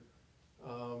consider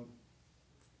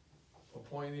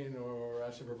appointing or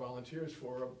asking for volunteers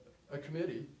for a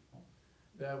committee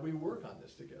that we work on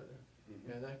this together.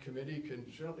 And that committee can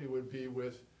certainly would be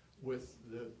with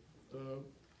the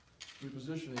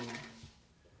repositioning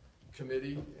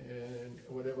committee and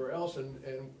whatever else,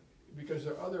 and because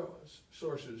there are other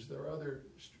sources, there are other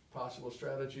possible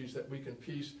strategies that we can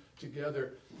piece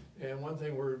together. And one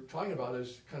thing we're talking about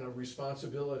is kind of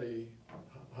responsibility,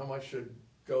 how much should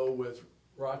go with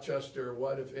Rochester,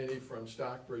 what if any from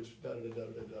Stockbridge,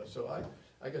 da-da-da-da-da-da. So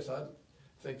I guess I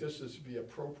think this is be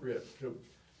appropriate to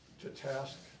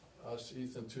task us,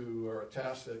 Ethan, or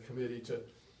task the committee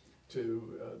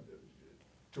to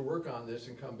work on this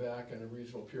and come back in a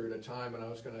reasonable period of time. And I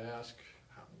was gonna ask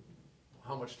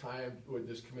how much time would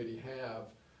this committee have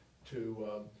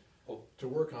to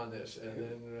work on this, and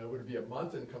then would it be a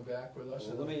month and come back with us?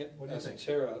 Well, let me what do you ask think?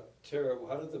 Tara,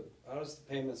 how does the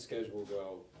payment schedule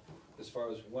go as far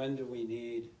as when do we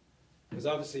need, because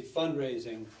obviously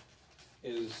fundraising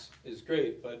is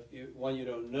great, but when you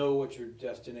don't know what your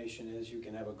destination is, you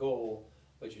can have a goal,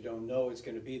 but you don't know it's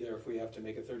going to be there if we have to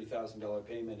make a $30,000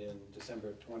 payment in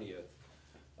December 20th.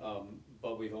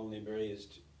 But we've only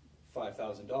raised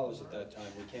 $5,000 at that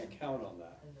time. We can't count on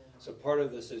that. So part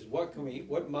of this is what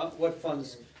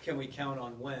funds can we count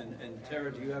on when? And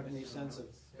Tara, do you have any sense of,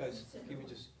 guys, can we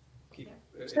just keep?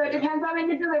 So it depends on when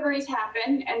the deliveries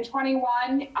happen. And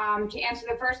 21, to answer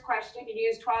the first question, you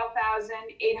use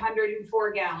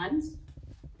 12,804 gallons.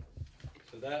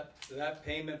 So that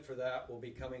payment for that will be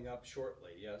coming up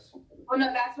shortly, yes? Oh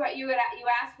no, that's what you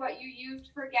asked what you used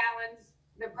for gallons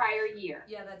the prior year.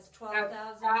 Yeah, that's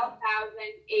 12,000.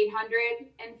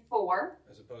 12,804.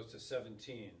 As opposed to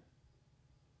 17.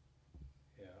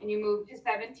 Yeah. And you moved to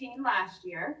 17 last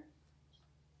year.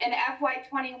 In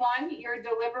FY21, your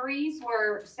deliveries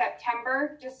were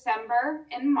September, December,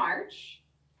 and March.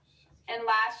 And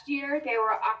last year, they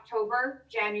were October,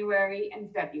 January,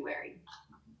 and February.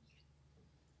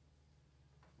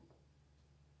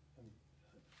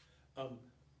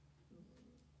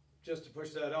 Just to push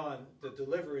that on, the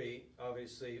delivery,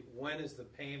 obviously, when is the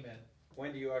payment?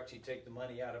 When do you actually take the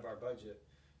money out of our budget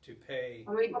to pay?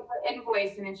 When we put the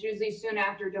invoice, and it's usually soon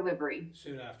after delivery.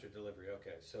 Soon after delivery,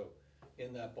 okay, so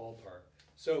in that ballpark.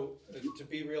 So to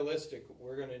be realistic,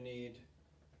 we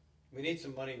need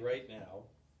some money right now.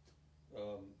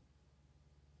 Well,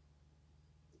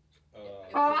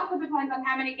 it also depends on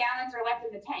how many gallons are left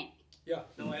in the tank. Yeah,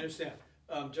 no, I understand.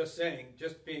 Just saying,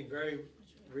 just being very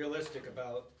realistic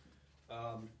about,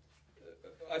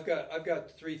 I've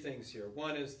got three things here.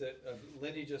 One is that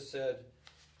Lindy just said,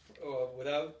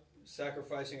 without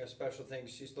sacrificing our special things,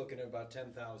 she's looking at about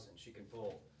 10,000 she can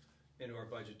pull into our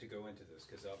budget to go into this,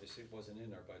 because obviously it wasn't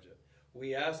in our budget.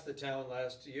 We asked the town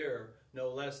last year no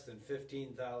less than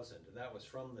 15,000, and that was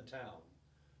from the town.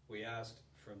 We asked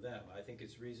from them. I think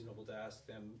it's reasonable to ask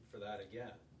them for that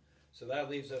again. So that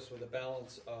leaves us with a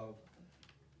balance of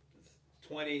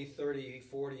 20, 30,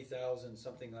 40,000,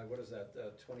 something like, what is that,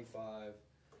 25,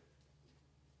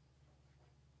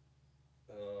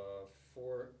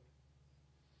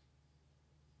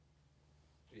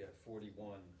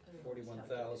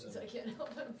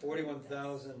 41,000.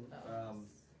 41,000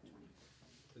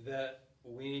 that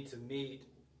we need to meet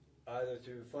either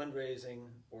through fundraising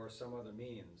or some other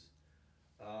means.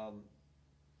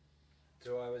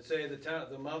 So I would say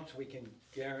the amounts we can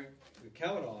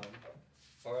count on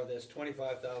are this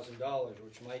 $25,000,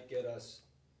 which might get us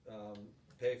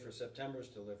pay for September's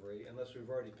delivery, unless we've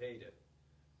already paid it.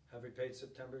 Have we paid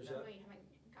September's yet? No, we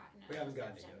haven't gotten it. We haven't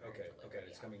gotten it yet. September Okay, delivery, okay,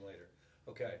 it's yeah. coming later.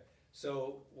 Okay,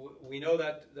 so we know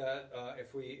that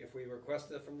if we request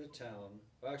that from the town,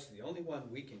 well, actually, the only one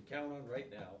we can count on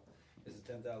right now is the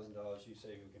 $10,000 you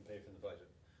say we can pay from the budget.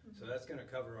 So that's going to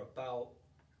cover about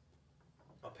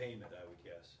a payment, I would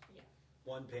guess. Yeah.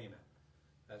 One payment,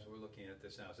 as we're looking at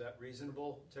this now. Is that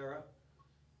reasonable, Tara?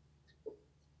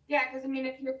 Yeah, because I mean,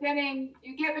 if you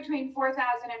get between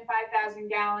 4,000 and 5,000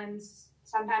 gallons,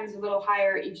 sometimes a little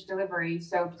higher each delivery.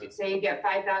 So say you get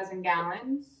 5,000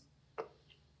 gallons.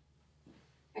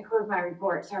 I closed my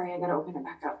report. Sorry, I gotta open it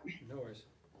back up. No worries.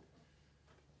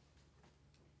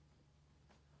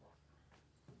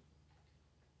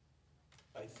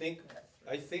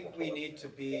 I think we need to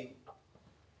be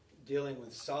dealing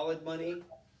with solid money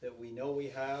that we know we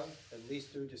have at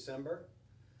least through December.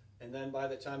 And then by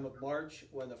the time of March,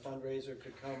 when the fundraiser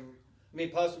could come, I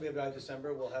mean, possibly by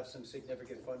December, we'll have some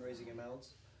significant fundraising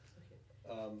amounts.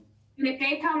 And if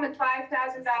they come with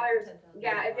 $5,000,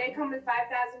 yeah, if they come with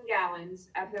 5,000 gallons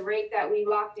at the rate that we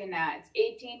locked in at,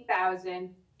 it's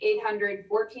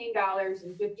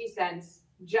 $18,814.50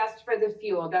 just for the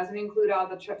fuel. Doesn't include all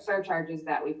the surcharges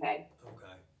that we pay.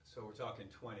 Okay, so we're talking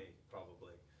 20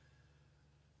 probably.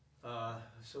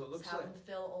 So it looks Have like. them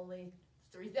fill only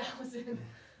 3,000.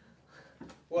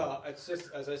 Well, it's just,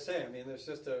 as I say, I mean, there's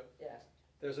just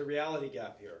there's a reality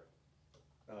gap here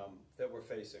that we're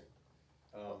facing.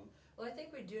 Well, I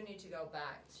think we do need to go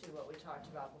back to what we talked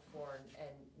about before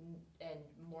and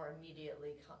more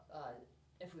immediately,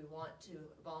 if we want to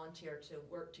volunteer to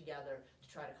work together to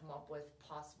try to come up with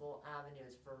possible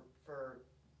avenues for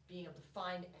being able to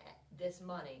find this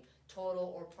money,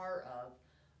 total or part of,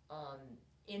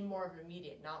 in more of an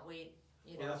immediate, not wait,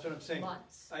 Well, that's what I'm saying.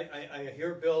 months. I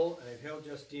hear Bill and I hear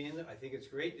Justine. I think it's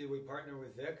great that we partner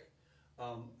with Vic.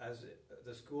 As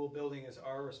the school building is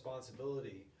our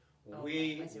responsibility,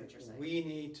 Okay, I see what you're saying. we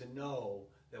need to know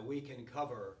that we can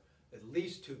cover at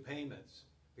least 2 payments,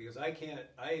 because I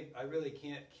really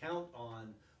can't count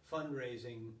on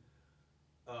fundraising.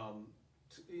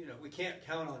 We can't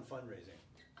count on fundraising.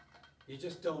 You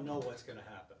just don't know what's going to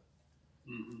happen.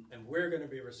 Mm-hmm. And we're going to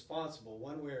be responsible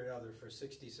one way or another for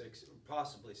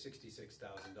possibly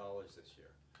 $66,000 this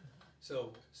year.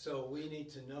 So we need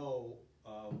to know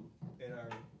in our,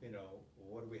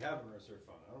 what do we have in reserve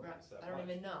fund? I don't think it's that I don't much.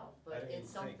 even know, but it's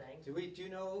something. Do you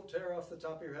know, Tara, off the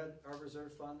top of your head, our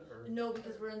reserve fund? Or? No,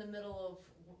 because we're in the middle of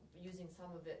using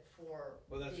some of it for.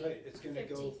 Well, that's right. It's going to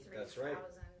go. That's right.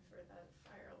 53,000 for the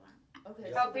fire alarm. Okay.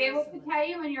 Yeah. So I'll be able to tell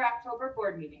you in your October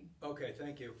board meeting. Okay,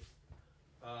 thank you.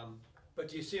 But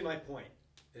do you see my point?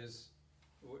 Is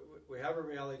we have a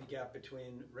reality gap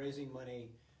between raising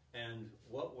money and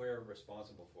what we're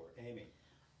responsible for. Amy.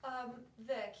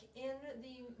 Vic, in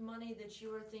the money that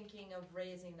you were thinking of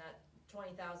raising, that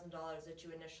 $20,000 that you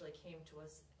initially came to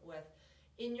us with,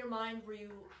 in your mind, were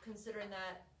you considering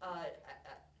that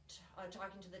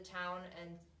talking to the town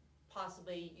and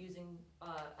possibly using,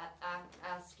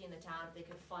 asking the town if they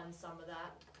could fund some of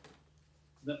that?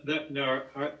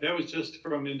 That was just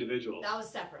from individuals. That was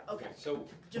separate, okay. So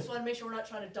Just wanna make sure we're not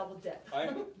trying to double dip.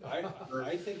 I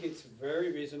think it's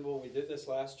very reasonable, we did this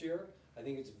last year, I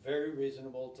think it's very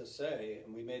reasonable to say,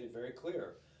 and we made it very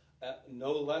clear,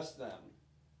 no less than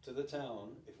to the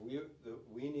town, if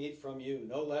we need from you,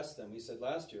 no less than, we said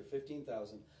last year,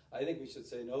 15,000, I think we should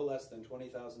say no less than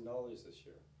 $20,000 this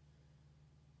year.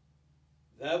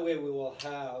 That way we will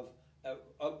have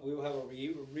a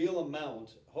real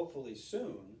amount, hopefully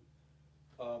soon,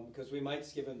 because we might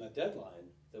give them a deadline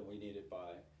that we need it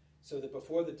by, so that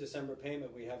before the December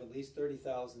payment, we have at least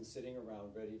 30,000 sitting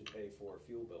around ready to pay for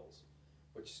fuel bills,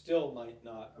 which still might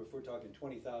not, if we're talking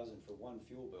 20,000 for one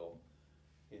fuel bill,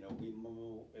 you know,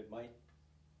 it might,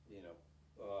 you know,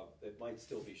 it might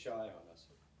still be shy on us.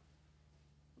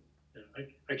 Yeah,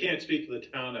 I can't speak for the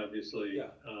town, obviously. Yeah,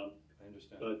 I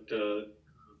understand. But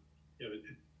you know, it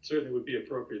certainly would be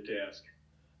appropriate to ask.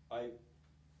 I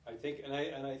think, and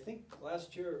I think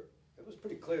last year it was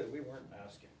pretty clear that we weren't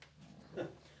asking.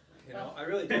 You know, I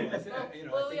really do. I think, you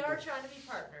know, Well, I we think are trying to be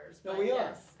partners, no, but we are.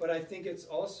 yes. But I think it's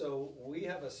also, we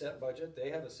have a set budget, they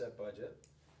have a set budget.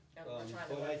 And we're trying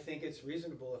to But I think it's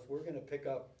reasonable if we're gonna pick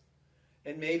up,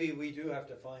 and maybe we do have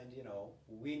to find, you know,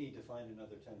 we need to find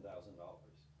another $10,000.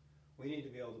 We need to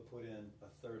be able to put in a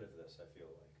third of this, I feel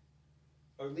like.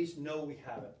 Or at least know we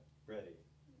have it ready.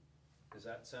 Does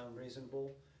that sound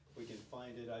reasonable? If we can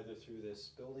find it either through this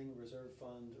building reserve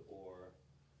fund or,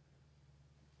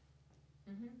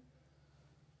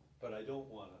 but I don't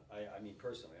wanna, I mean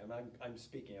personally, I'm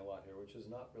speaking a lot here, which is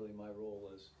not really my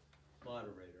role as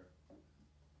moderator.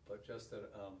 But just that,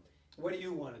 what do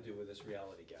you wanna do with this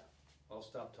reality gap? I'll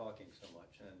stop talking so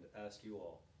much and ask you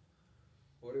all.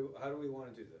 How do we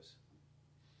wanna do this?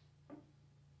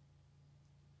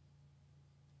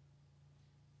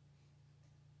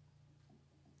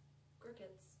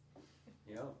 Crickets.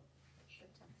 Yeah.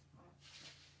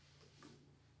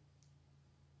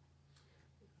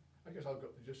 I guess I'll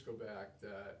just go back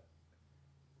that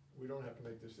we don't have to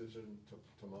make this decision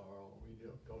tomorrow. We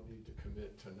don't need to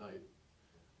commit tonight.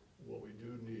 What we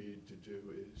do need to do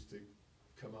is to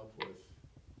come up with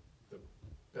the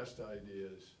best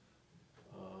ideas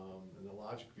and the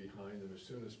logic behind them as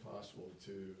soon as possible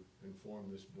to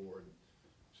inform this board,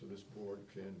 so this board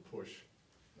can push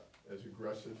as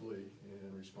aggressively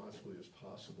and responsibly as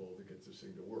possible to get this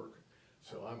thing to work.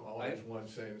 So I'm always one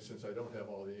saying, since I don't have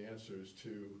all the answers,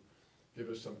 to give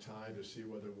us some time to see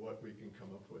what we can come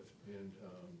up with. And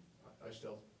I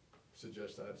still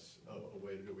suggest that's a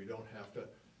way to do it. We don't have to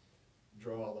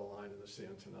draw the line in the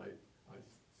sand tonight. I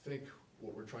think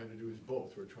what we're trying to do is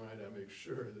both. We're trying to make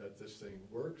sure that this thing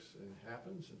works and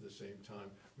happens. At the same time,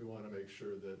 we want to make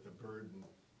sure that the burden,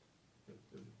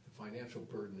 the financial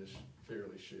burden is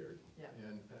fairly shared. Yeah.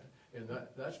 And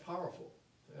that's powerful.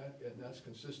 And that's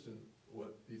consistent with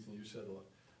what, Ethan, you said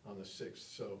on the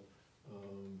 6th. So,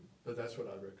 but that's what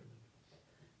I'd recommend.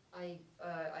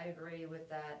 I agree with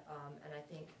that, and I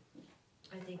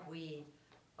think we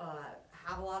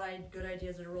have a lot of good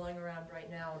ideas that are rolling around right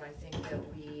now, and I think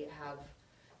that we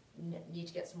need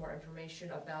to get some more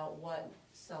information about what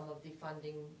some of the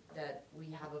funding that we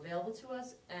have available to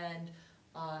us, and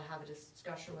have a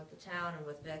discussion with the town and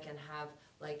with Vic, and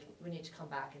we need to come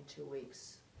back in 2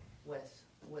 weeks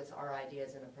with our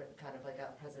ideas and kind of like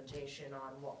a presentation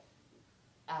on what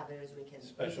avenues we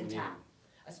can tap.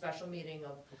 A special meeting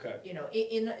of, you know,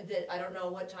 I don't know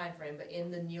what time frame, but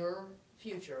in the near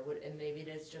future, and maybe it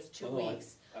is just 2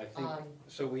 weeks. I think,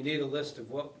 so we need a list of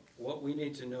what we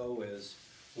need to know is,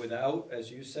 without,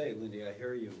 as you say, Lindy, I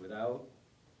hear you, without,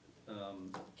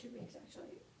 2 weeks, actually.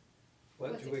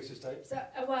 what, 2 weeks is tight? So,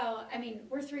 well, I mean,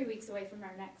 we're 3 weeks away from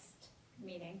our next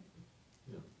meeting.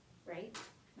 Yeah. Right?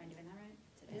 Am I doing that right?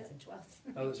 Today's the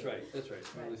 12th. Oh, that's right,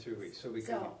 only 3 weeks, so we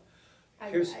can. So,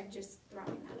 I'm just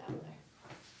throwing that out there.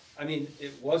 I mean,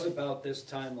 it was about this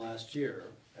time last year,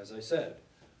 as I said.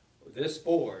 This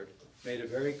board made a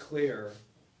very clear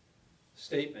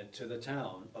statement to the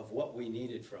town of what we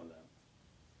needed from them.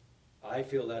 I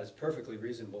feel that is perfectly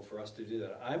reasonable for us to do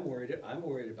that. I'm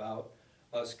worried about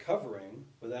us covering,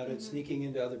 without it sneaking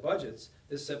into other budgets,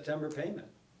 this September payment.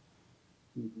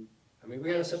 I mean,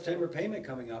 we got a September payment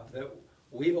coming up that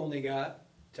we've only got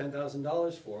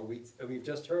 $10,000 for. We've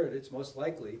just heard it's most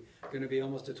likely going to be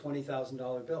almost a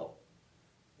 $20,000 bill.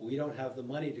 We don't have the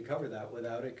money to cover that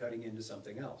without it cutting into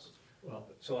something else. Well,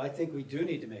 so I think we do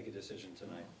need to make a decision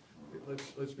tonight.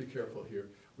 Let's be careful here.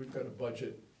 We've got a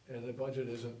budget, and the budget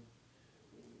isn't,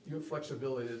 you have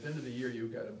flexibility. At the end of the year,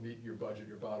 you've got to meet your budget,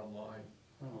 your bottom line.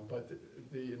 But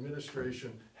the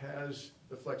administration has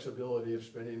the flexibility of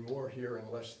spending more here and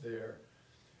less there,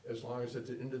 as long as at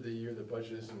the end of the year, the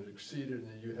budget isn't exceeded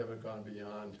and you haven't gone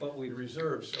beyond the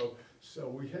reserve. So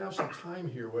we have some time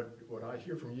here. What I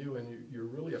hear from you, and you're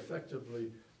really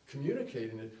effectively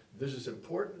communicating it, this is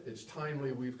important, it's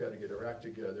timely, we've got to get our act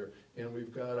together, and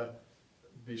we've got to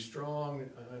be strong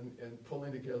and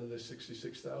pulling together this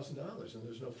 $66,000, and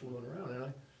there's no fooling around.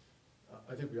 And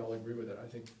I think we all agree with that. I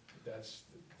think that's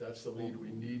the lead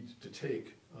we need to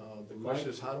take. The question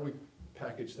is, how do we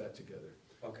package that together?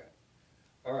 Okay.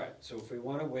 All right, so if we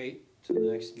want to wait till the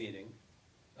next meeting,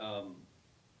 yeah,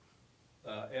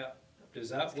 is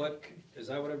that what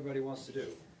everybody wants to do?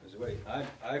 Is wait,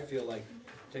 I feel like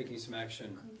taking some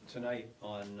action tonight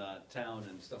on town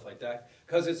and stuff like that,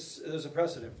 because there's a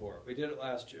precedent for it. We did it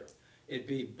last year. It'd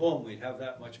be boom, we'd have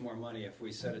that much more money if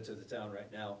we set it to the town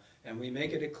right now, and we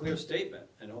make it a clear statement,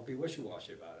 and don't be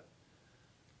wishy-washy about it.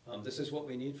 This is what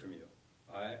we need from you.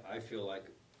 I feel like,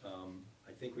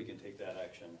 I think we can take that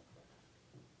action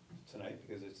tonight,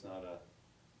 because it's not a...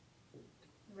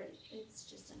 Right, it's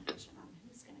just an action on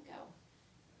who's gonna go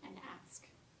and ask,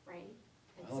 right?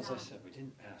 Well, as I said, we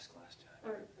didn't ask last time.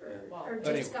 Or But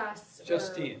anyway, discuss.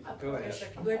 Justine, go ahead.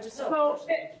 So,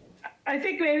 I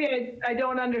think maybe I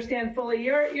don't understand fully.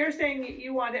 You're saying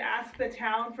you want to ask the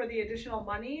town for the additional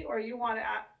money, or you want to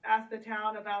ask the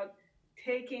town about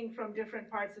taking from different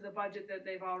parts of the budget that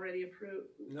they've already approved?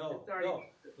 No.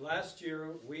 Last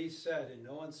year, we said in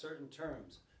no uncertain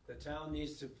terms, the town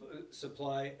needs to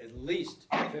supply at least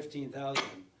 $15,000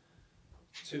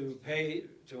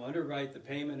 to underwrite the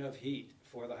payment of heat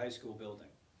for the high school building.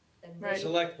 The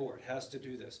select board has to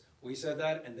do this. We said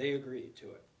that, and they agreed to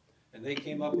it. And they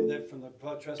came up with it from the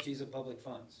trustees of public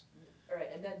funds. All right,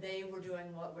 and then they were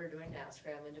doing what we're doing now,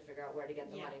 scrambling to figure out where to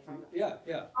get the money from. Yeah.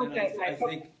 And Okay. I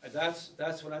think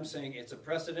that's what I'm saying. It's a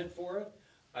precedent for it.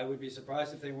 I would be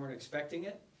surprised if they weren't expecting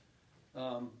it,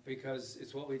 because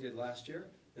it's what we did last year.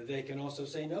 They can also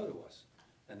say no to us,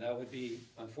 and that would be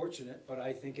unfortunate, but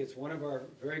I think it's one of our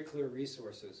very clear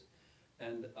resources.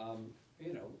 And,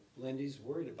 Lindy's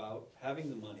worried about having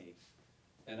the money.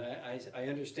 And I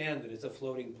understand that it's a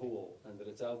floating pool and that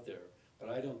it's out there, but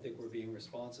I don't think we're being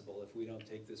responsible if we don't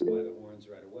take this by the horns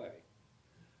right away.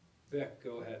 Vic,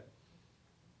 go ahead.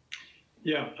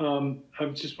 Yeah, I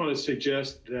just want to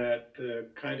suggest that the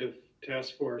kind of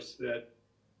task force that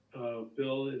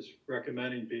Bill is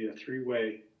recommending be a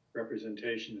three-way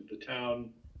representation of the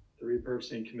town, the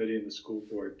repurposing committee, and the school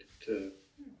board to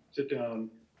sit down,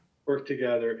 work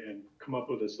together, and come up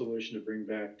with a solution to bring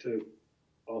back to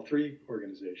all three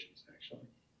organizations, actually.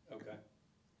 Okay.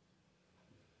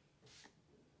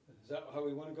 Is that how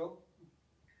we want to go?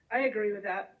 I agree with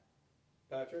that.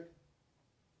 Patrick?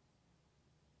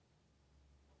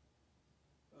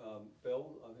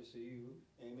 Bill, obviously you,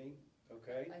 Amy,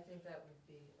 okay? I think that would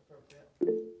be appropriate.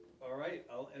 All right,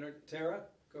 I'll enter, Tara,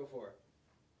 go for it.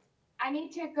 I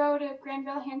need to go to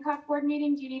Granville Hancock board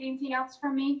meeting. Do you need anything else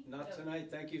from me? Not tonight,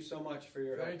 thank you so much for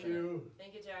your help. Thank you.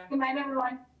 Thank you, Tara. Good night,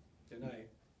 everyone. Good night.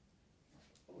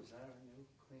 Oh, was that our new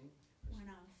clean? Went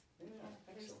off. Yeah,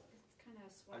 There's, excellent. it's kind of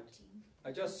a SWAT team.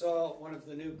 I just saw one of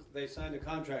the they signed a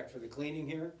contract for the cleaning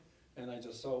here, and I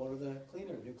just saw one of the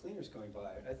new cleaners going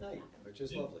by at night, which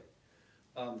is lovely.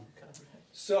 I'll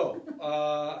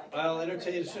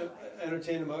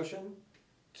entertain a motion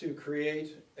to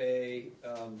create a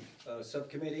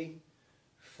subcommittee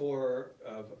for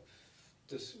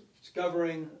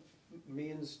discovering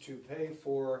means to pay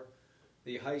for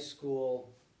the high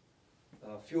school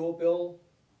fuel bill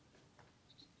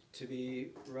to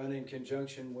be run in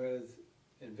conjunction with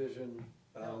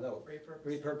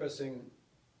repurposing.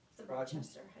 The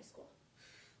Rochester High School.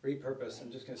 Repurpose,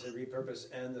 I'm just gonna say repurpose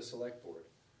and the select board.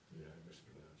 Yeah, I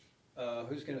mispronounced.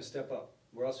 Who's gonna step up?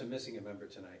 We're also missing a member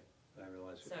tonight, I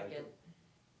realize. Second.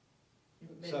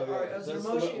 So, All right, was there a let's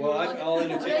motion? well, I'll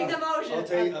entertain. Make the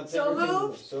motion. So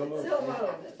moved. So moved.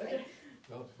 Okay.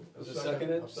 No, Is it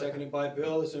seconded? Seconded by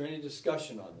Bill. Is there any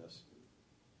discussion on this?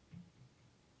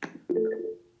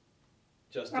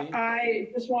 Justine? I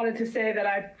just wanted to say that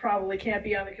I probably can't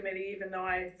be on the committee, even though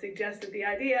I suggested the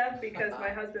idea, because my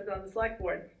husband's on the select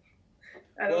board.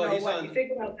 I don't know what you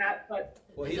think about that, but.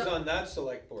 Well, he's on that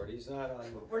select board. He's not on.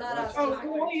 We're not on. Oh,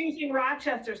 we're only using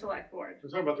Rochester Select Board. We're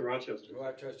talking about the Rochester.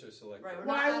 Rochester Select Right, Board.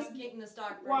 we're not asking the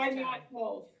Stockbridge Why town. not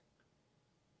both?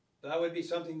 That would be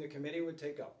something the committee would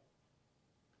take up.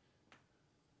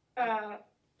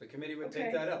 The committee would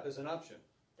take that up as an option.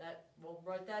 We'll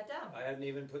write that down. I hadn't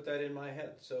even put that in my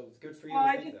head, so it's good for you Well, to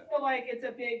I think just that. feel like it's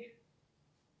a big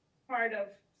part of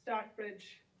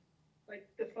Stockbridge, like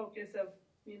the focus of,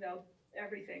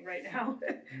 everything right now.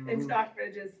 And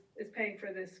Stockbridge is paying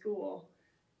for this school.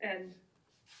 And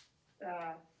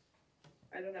I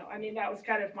don't know. I mean, that was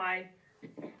kind of my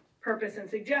purpose in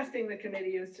suggesting the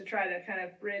committee, is to try to kind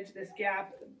of bridge this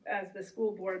gap as the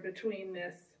school board between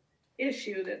this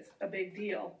issue that's a big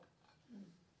deal.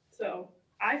 So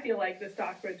I feel like the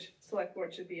Stockbridge Select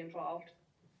Board should be involved.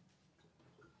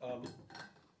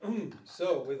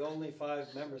 So with only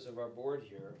 5 members of our board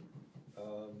here,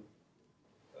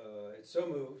 it's so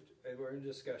moved, and we're in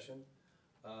discussion.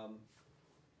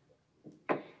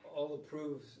 All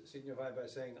approve signify by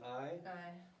saying aye.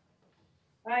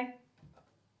 Aye.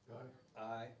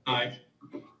 Aye. Aye.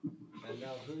 And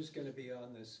now who's going to be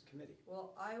on this committee?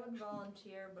 Well, I would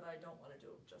volunteer, but I don't want to do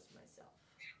it just myself.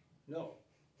 No.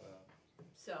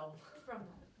 So, From the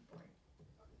board.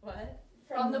 what?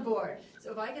 From the board.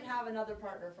 So if I could have another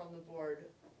partner from the board,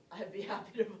 I'd be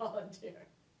happy to volunteer.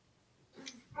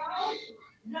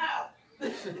 No.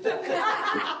 Is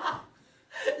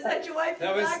that your wife in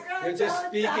That the was, background? you're just telling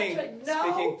speaking, Patrick no?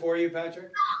 speaking for you,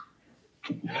 Patrick?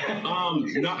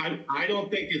 No, I don't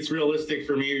think it's realistic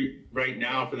for me right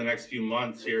now for the next few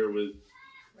months here with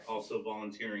also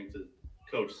volunteering to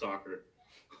coach soccer.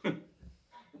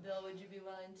 Bill, would you be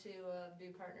willing to be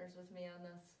partners with me on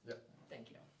this? Yep. Thank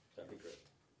you. That'd be great.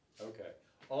 Okay.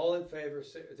 All in favor,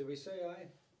 did we say aye?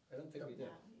 I don't think we did.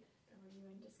 Were you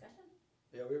in discussion?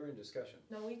 Yeah, we were in discussion.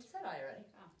 No, we said aye already.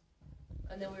 Oh.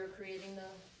 And then we were creating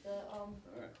All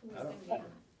right. Who's I don't, thinking?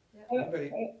 anybody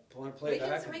want to play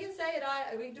back? We can say it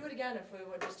aye, we can do it again if we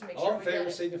want, just to make All sure in we get favor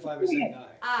it. signify by saying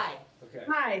aye. Aye. Okay.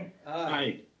 Aye.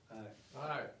 Aye. Aye.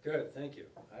 Aye. Good, thank you.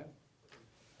 I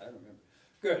don't remember.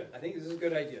 Good, I think this is a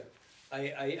good idea.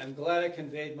 I'm glad I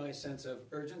conveyed my sense of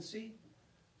urgency.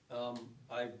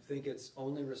 I think it's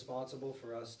only responsible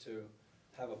for us to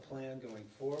have a plan going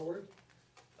forward.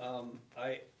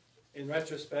 In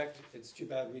retrospect, it's too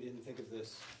bad we didn't think of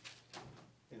this,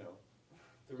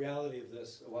 the reality of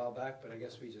this a while back, but I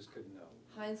guess we just couldn't know.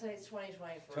 Hindsight's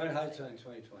 20/20. Try to hide time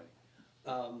 2020.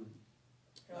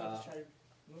 Let's try to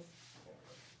move.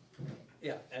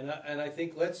 Yeah, and I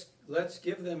think let's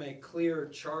give them a clear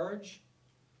charge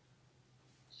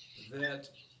that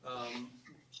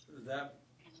that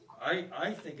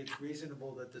I think it's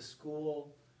reasonable that the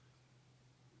school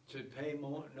should pay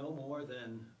no more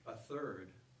than a third.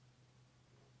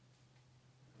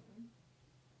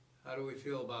 How do we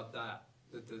feel about that?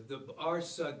 That the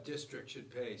RSUD district should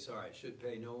pay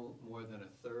no more than a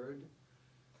third.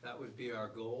 That would be our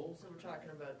goal. So we're talking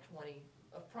about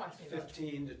approximately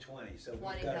 15 to 20. So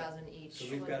 20,000 each. So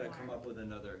we've got to come up with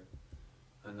another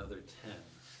 10,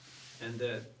 and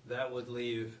that would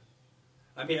leave.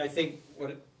 I mean, I think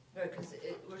what. Because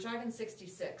we're talking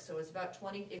 66, so it's about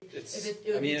 20. It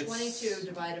I would mean, be 22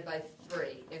 divided by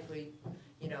 3 if we,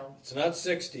 It's not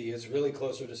 60. It's really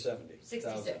closer to 70.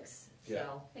 66. Yeah.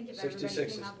 So I think if 66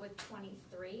 everybody came is- up with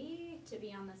 23 to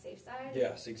be on the safe side.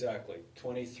 Yes, exactly.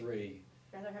 23.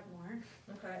 Rather have more.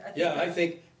 okay. Yeah, I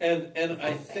think, and I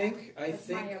That's think, That's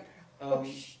my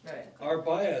Right. our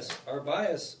bias,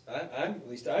 at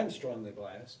least I'm strongly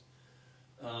biased,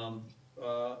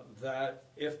 that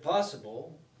if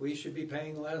possible, we should be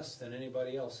paying less than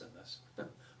anybody else in this.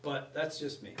 But that's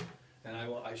just me, and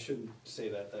I shouldn't say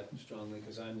that strongly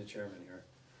because I'm the chairman here.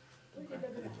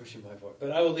 I'm pushing my vote,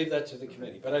 but I will leave that to the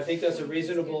committee. But I think that's a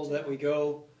reasonable that we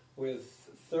go with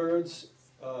thirds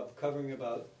covering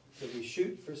about, that we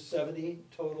shoot for 70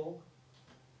 total,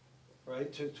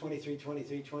 right? To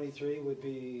 23 would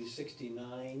be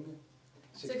 69.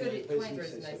 It's a good, 23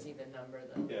 is a nice even number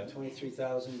though. Yeah,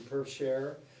 23,000 per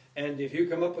share. And if you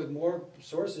come up with more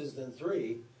sources than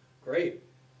 3, great.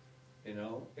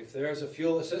 If there's a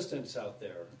fuel assistance out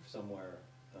there somewhere,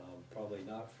 probably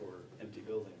not for empty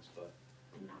buildings, but.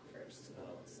 Not for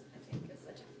schools, I think is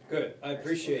the difference. Good, I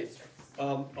appreciate.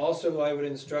 Also, I would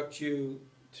instruct you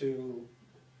to,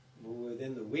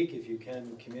 within the week, if you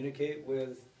can, communicate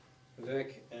with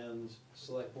Vic and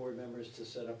select board members to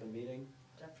set up a meeting.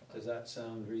 Definitely. Does that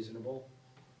sound reasonable,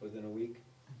 within a week?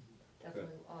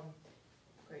 Definitely.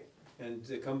 Great. And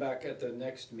to come back at the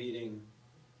next meeting,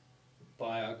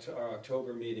 by our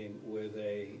October meeting, with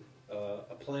a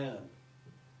plan.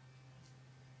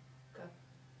 Okay.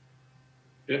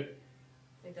 Yeah.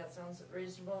 I think that sounds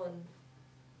reasonable and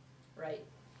right.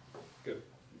 Good.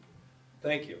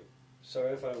 Thank you.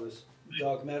 Sorry if I was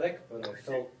dogmatic, but I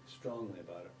felt strongly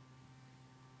about it.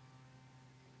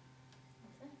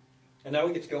 And now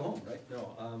we get to go home, right?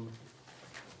 No.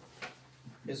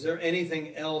 Is there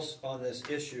anything else on this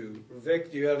issue?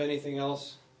 Vic, do you have anything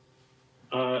else?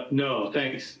 No,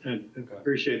 thanks. And Okay.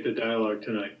 appreciate the dialogue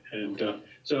tonight. And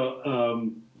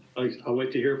I'll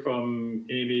wait to hear from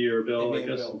Amy or Bill, Amy I and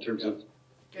guess, Bill, in terms yeah. of.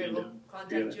 Good, we'll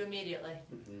contact you immediately.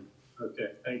 Okay,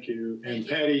 thank you. Thank And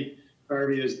you. Patty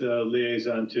Harvey is the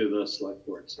liaison to the select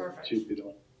board. So Perfect. she'd be the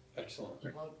one. Excellent.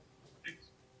 Well,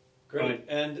 Great.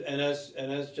 And as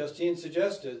Justine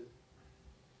suggested,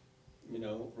 you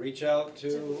know, reach out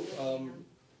to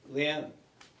Leanne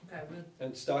okay,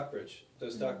 and Stockbridge, the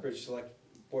Stockbridge Select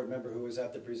Board member who was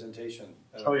at the presentation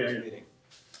at Oh, our yeah, first yeah. meeting.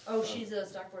 oh, she's a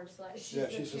Stockboard select. Yeah,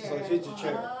 she's the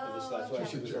chair of this, that's why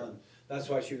she was on, that's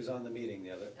why she was on the meeting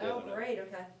the other Oh, night. great,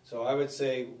 okay. So I would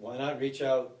say, why not reach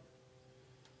out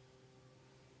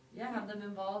Yeah, have them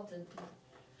involved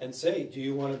and say, do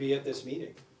you want to be at this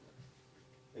meeting?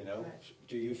 You know, Right.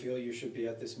 do you feel you should be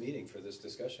at this meeting for this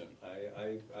discussion?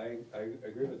 I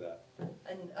agree with that.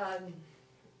 and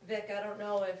Vic, I don't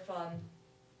know if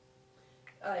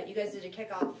you guys did a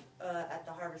kickoff at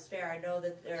the Harvest Fair. I know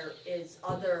that there is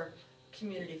other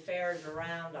community fairs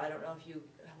around. I don't know if you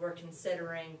were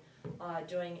considering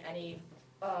doing any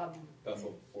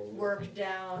Bethel Forward. work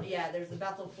down. Yeah, there's the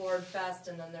Bethel Ford Fest,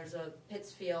 and then there's a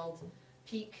Pittsfield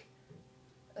Peak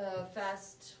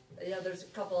Fest. You know, there's a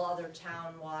couple other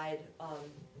town-wide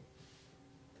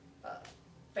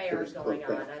fairs going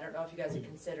on. I don't know if you guys have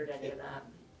considered any of that.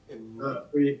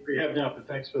 We have not, but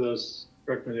thanks for those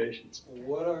recommendations.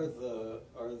 What are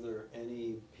there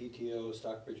any PTO,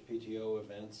 Stockbridge PTO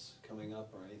events coming up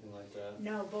or anything like that?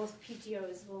 No, both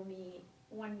PTOs will meet,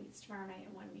 one meets tomorrow night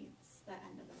and one meets the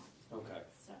end of the month, Okay,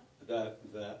 so.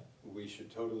 that we should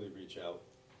totally reach out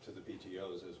to the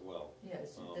PTOs as well.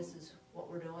 Yes, this is what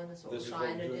we're doing, this is what This we're is what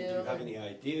trying we're to doing. do. Do you have any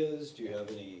ideas? Do you have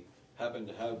any, happen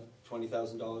to have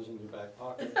 $20,000 in your back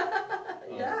pocket?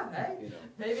 Yeah, hey, You know.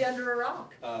 maybe under a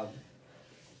rock.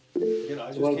 You know,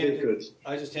 It's one of the goods.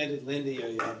 I just handed Lindy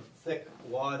a thick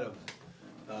wad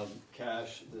of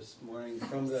cash this morning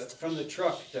from the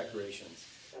truck decorations.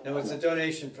 Now, it's a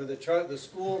donation for the truck, the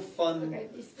school fund, Okay,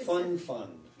 be specific.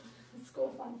 fund.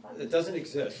 School fund. It doesn't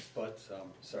exist, but,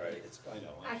 sorry, it's, I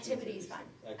know. I shouldn't say Activities this. fund,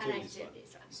 an Activities fund.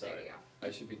 activities fund, Sorry. there you go.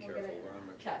 I should be We'll careful get it. where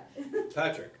I'm. Okay.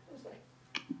 Patrick,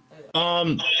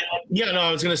 Yeah, no,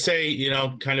 I was gonna say, you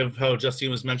know, kind of how Justine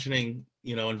was mentioning,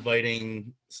 you know,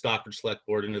 inviting Stockbridge Select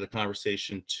Board into the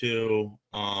conversation too.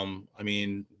 I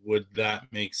mean, would that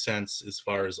make sense as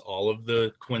far as all of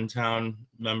the Quintown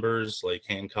members, like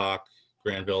Hancock,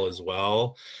 Granville as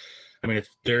well? I mean, if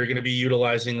they're gonna be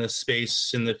utilizing this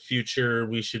space in the future,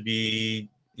 we should be,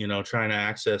 you know, trying to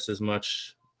access as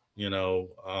much, you know,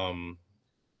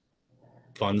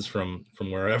 funds from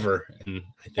wherever. And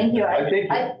I think Thank you.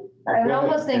 I I would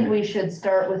almost think we should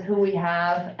start with who we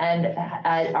have and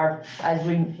as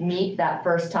we meet that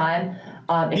first time,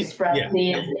 express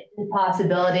these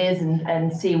possibilities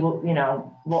and see what, you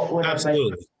know, what.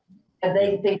 Absolutely. If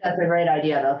they think that's a great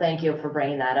idea though, thank you for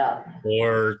bringing that up.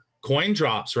 Or coin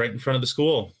drops right in front of the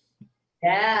school.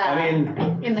 Yeah. I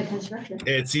mean, In the construction.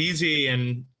 It's easy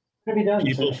and could be done.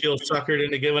 people feel suckered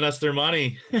into giving us their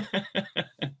money.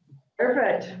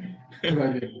 Perfect.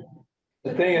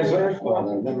 The thing is,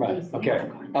 well, never mind. Okay,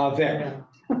 Vic.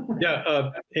 Yeah,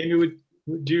 Amy,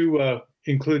 would you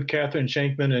include Catherine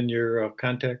Shankman in your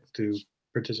contact to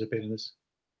participate in this?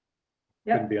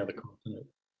 Yep. Couldn't be on the call tonight.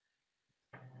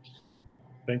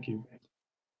 Thank you.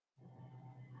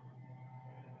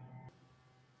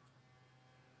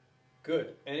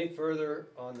 good. Any further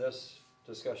on this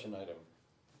discussion item?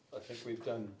 I think we've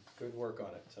done good work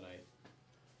on it tonight.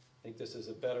 I think this is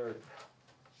a better,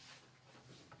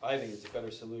 I think it's a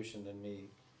better solution than me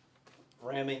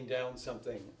ramming down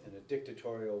something in a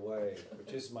dictatorial way,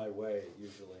 which is my way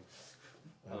usually.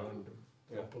 I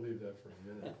don't believe that for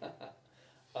a minute.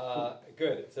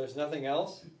 Good, if there's nothing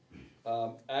else,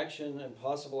 action and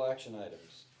possible action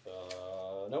items.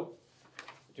 Nope.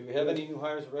 Do we have any new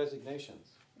hires or resignations?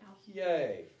 No.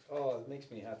 Yay, oh, it makes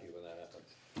me happy when that happens.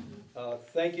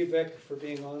 Thank you, Vic, for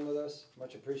being on with us,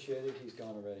 much appreciated, he's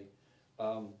gone already.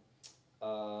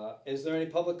 Is there any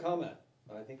public comment?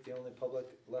 I think the only public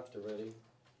left already.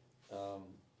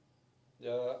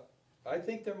 I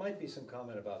think there might be some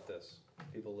comment about this,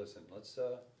 people listen, let's,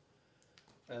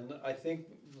 and I think,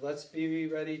 let's be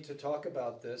ready to talk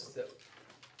about this, that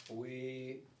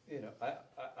we, you know,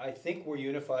 I think we're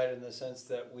unified in the sense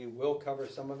that we will cover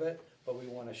some of it, but we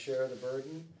want to share the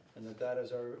burden, and that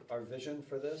is our vision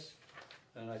for this.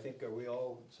 And I think, are we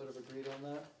all sort of agreed on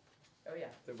that? Oh, yeah.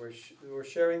 That we're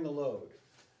sharing the load,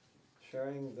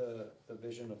 sharing the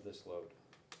vision of this load.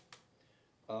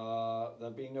 There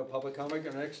being no public comment,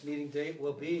 our next meeting date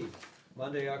will be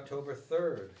Monday, October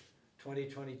 3rd,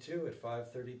 2022 at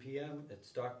 5:30 p.m. at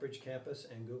Stockbridge campus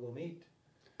and Google Meet.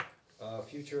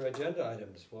 Future agenda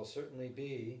items will certainly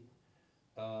be,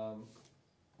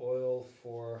 oil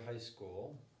for high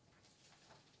school.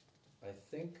 I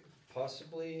think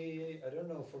possibly, I don't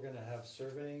know if we're gonna have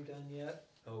surveying done yet.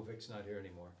 Oh, Vic's not here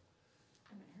anymore.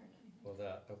 I haven't heard anything. Well,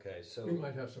 that, okay, so. We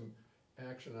might have some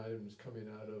action items coming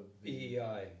out of the,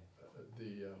 EEI,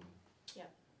 the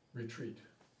Yep. retreat.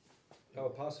 oh,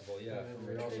 possible, yeah. And from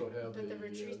we retreat. also have But the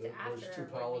retreat's those after two our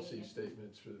board policy meeting.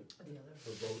 statements for The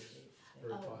other. vote,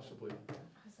 or Oh. possibly, I was like,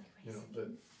 wait you a know,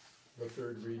 second. the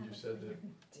third read, you said that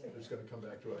it's gonna come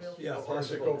back to us. Yeah, Or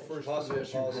does it possible, go first to possible the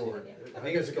SU policy. board? Yeah.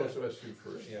 I guess it goes to SU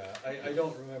first. Yeah, I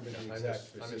don't remember the I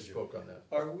exact procedure. misspoke on that.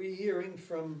 Are we hearing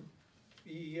from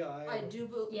EEI? I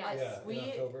do, Yes. Yeah, in we,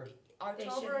 October?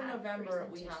 October and have November,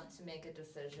 we presentation. have to make a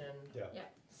decision. Yeah. Yeah,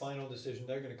 Final decision,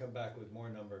 they're gonna come back with more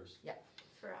numbers.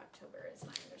 for October is my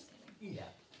understanding. Yeah.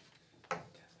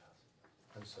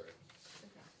 I'm sorry,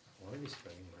 why are we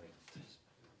spending money?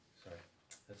 Sorry,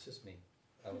 that's just me,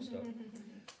 I will stop.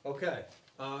 Okay,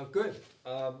 good,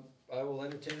 I will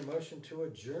entertain a motion to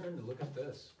adjourn, look at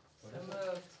this. What So is it?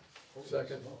 moved. Holy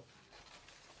Second. smoke.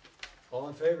 All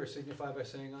in favor signify by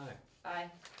saying aye.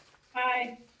 Bye.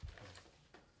 Hi.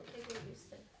 I think we used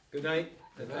to, Good night.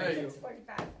 and thank you. 6:45,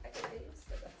 I think we used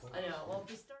to. I know, well, if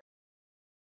we still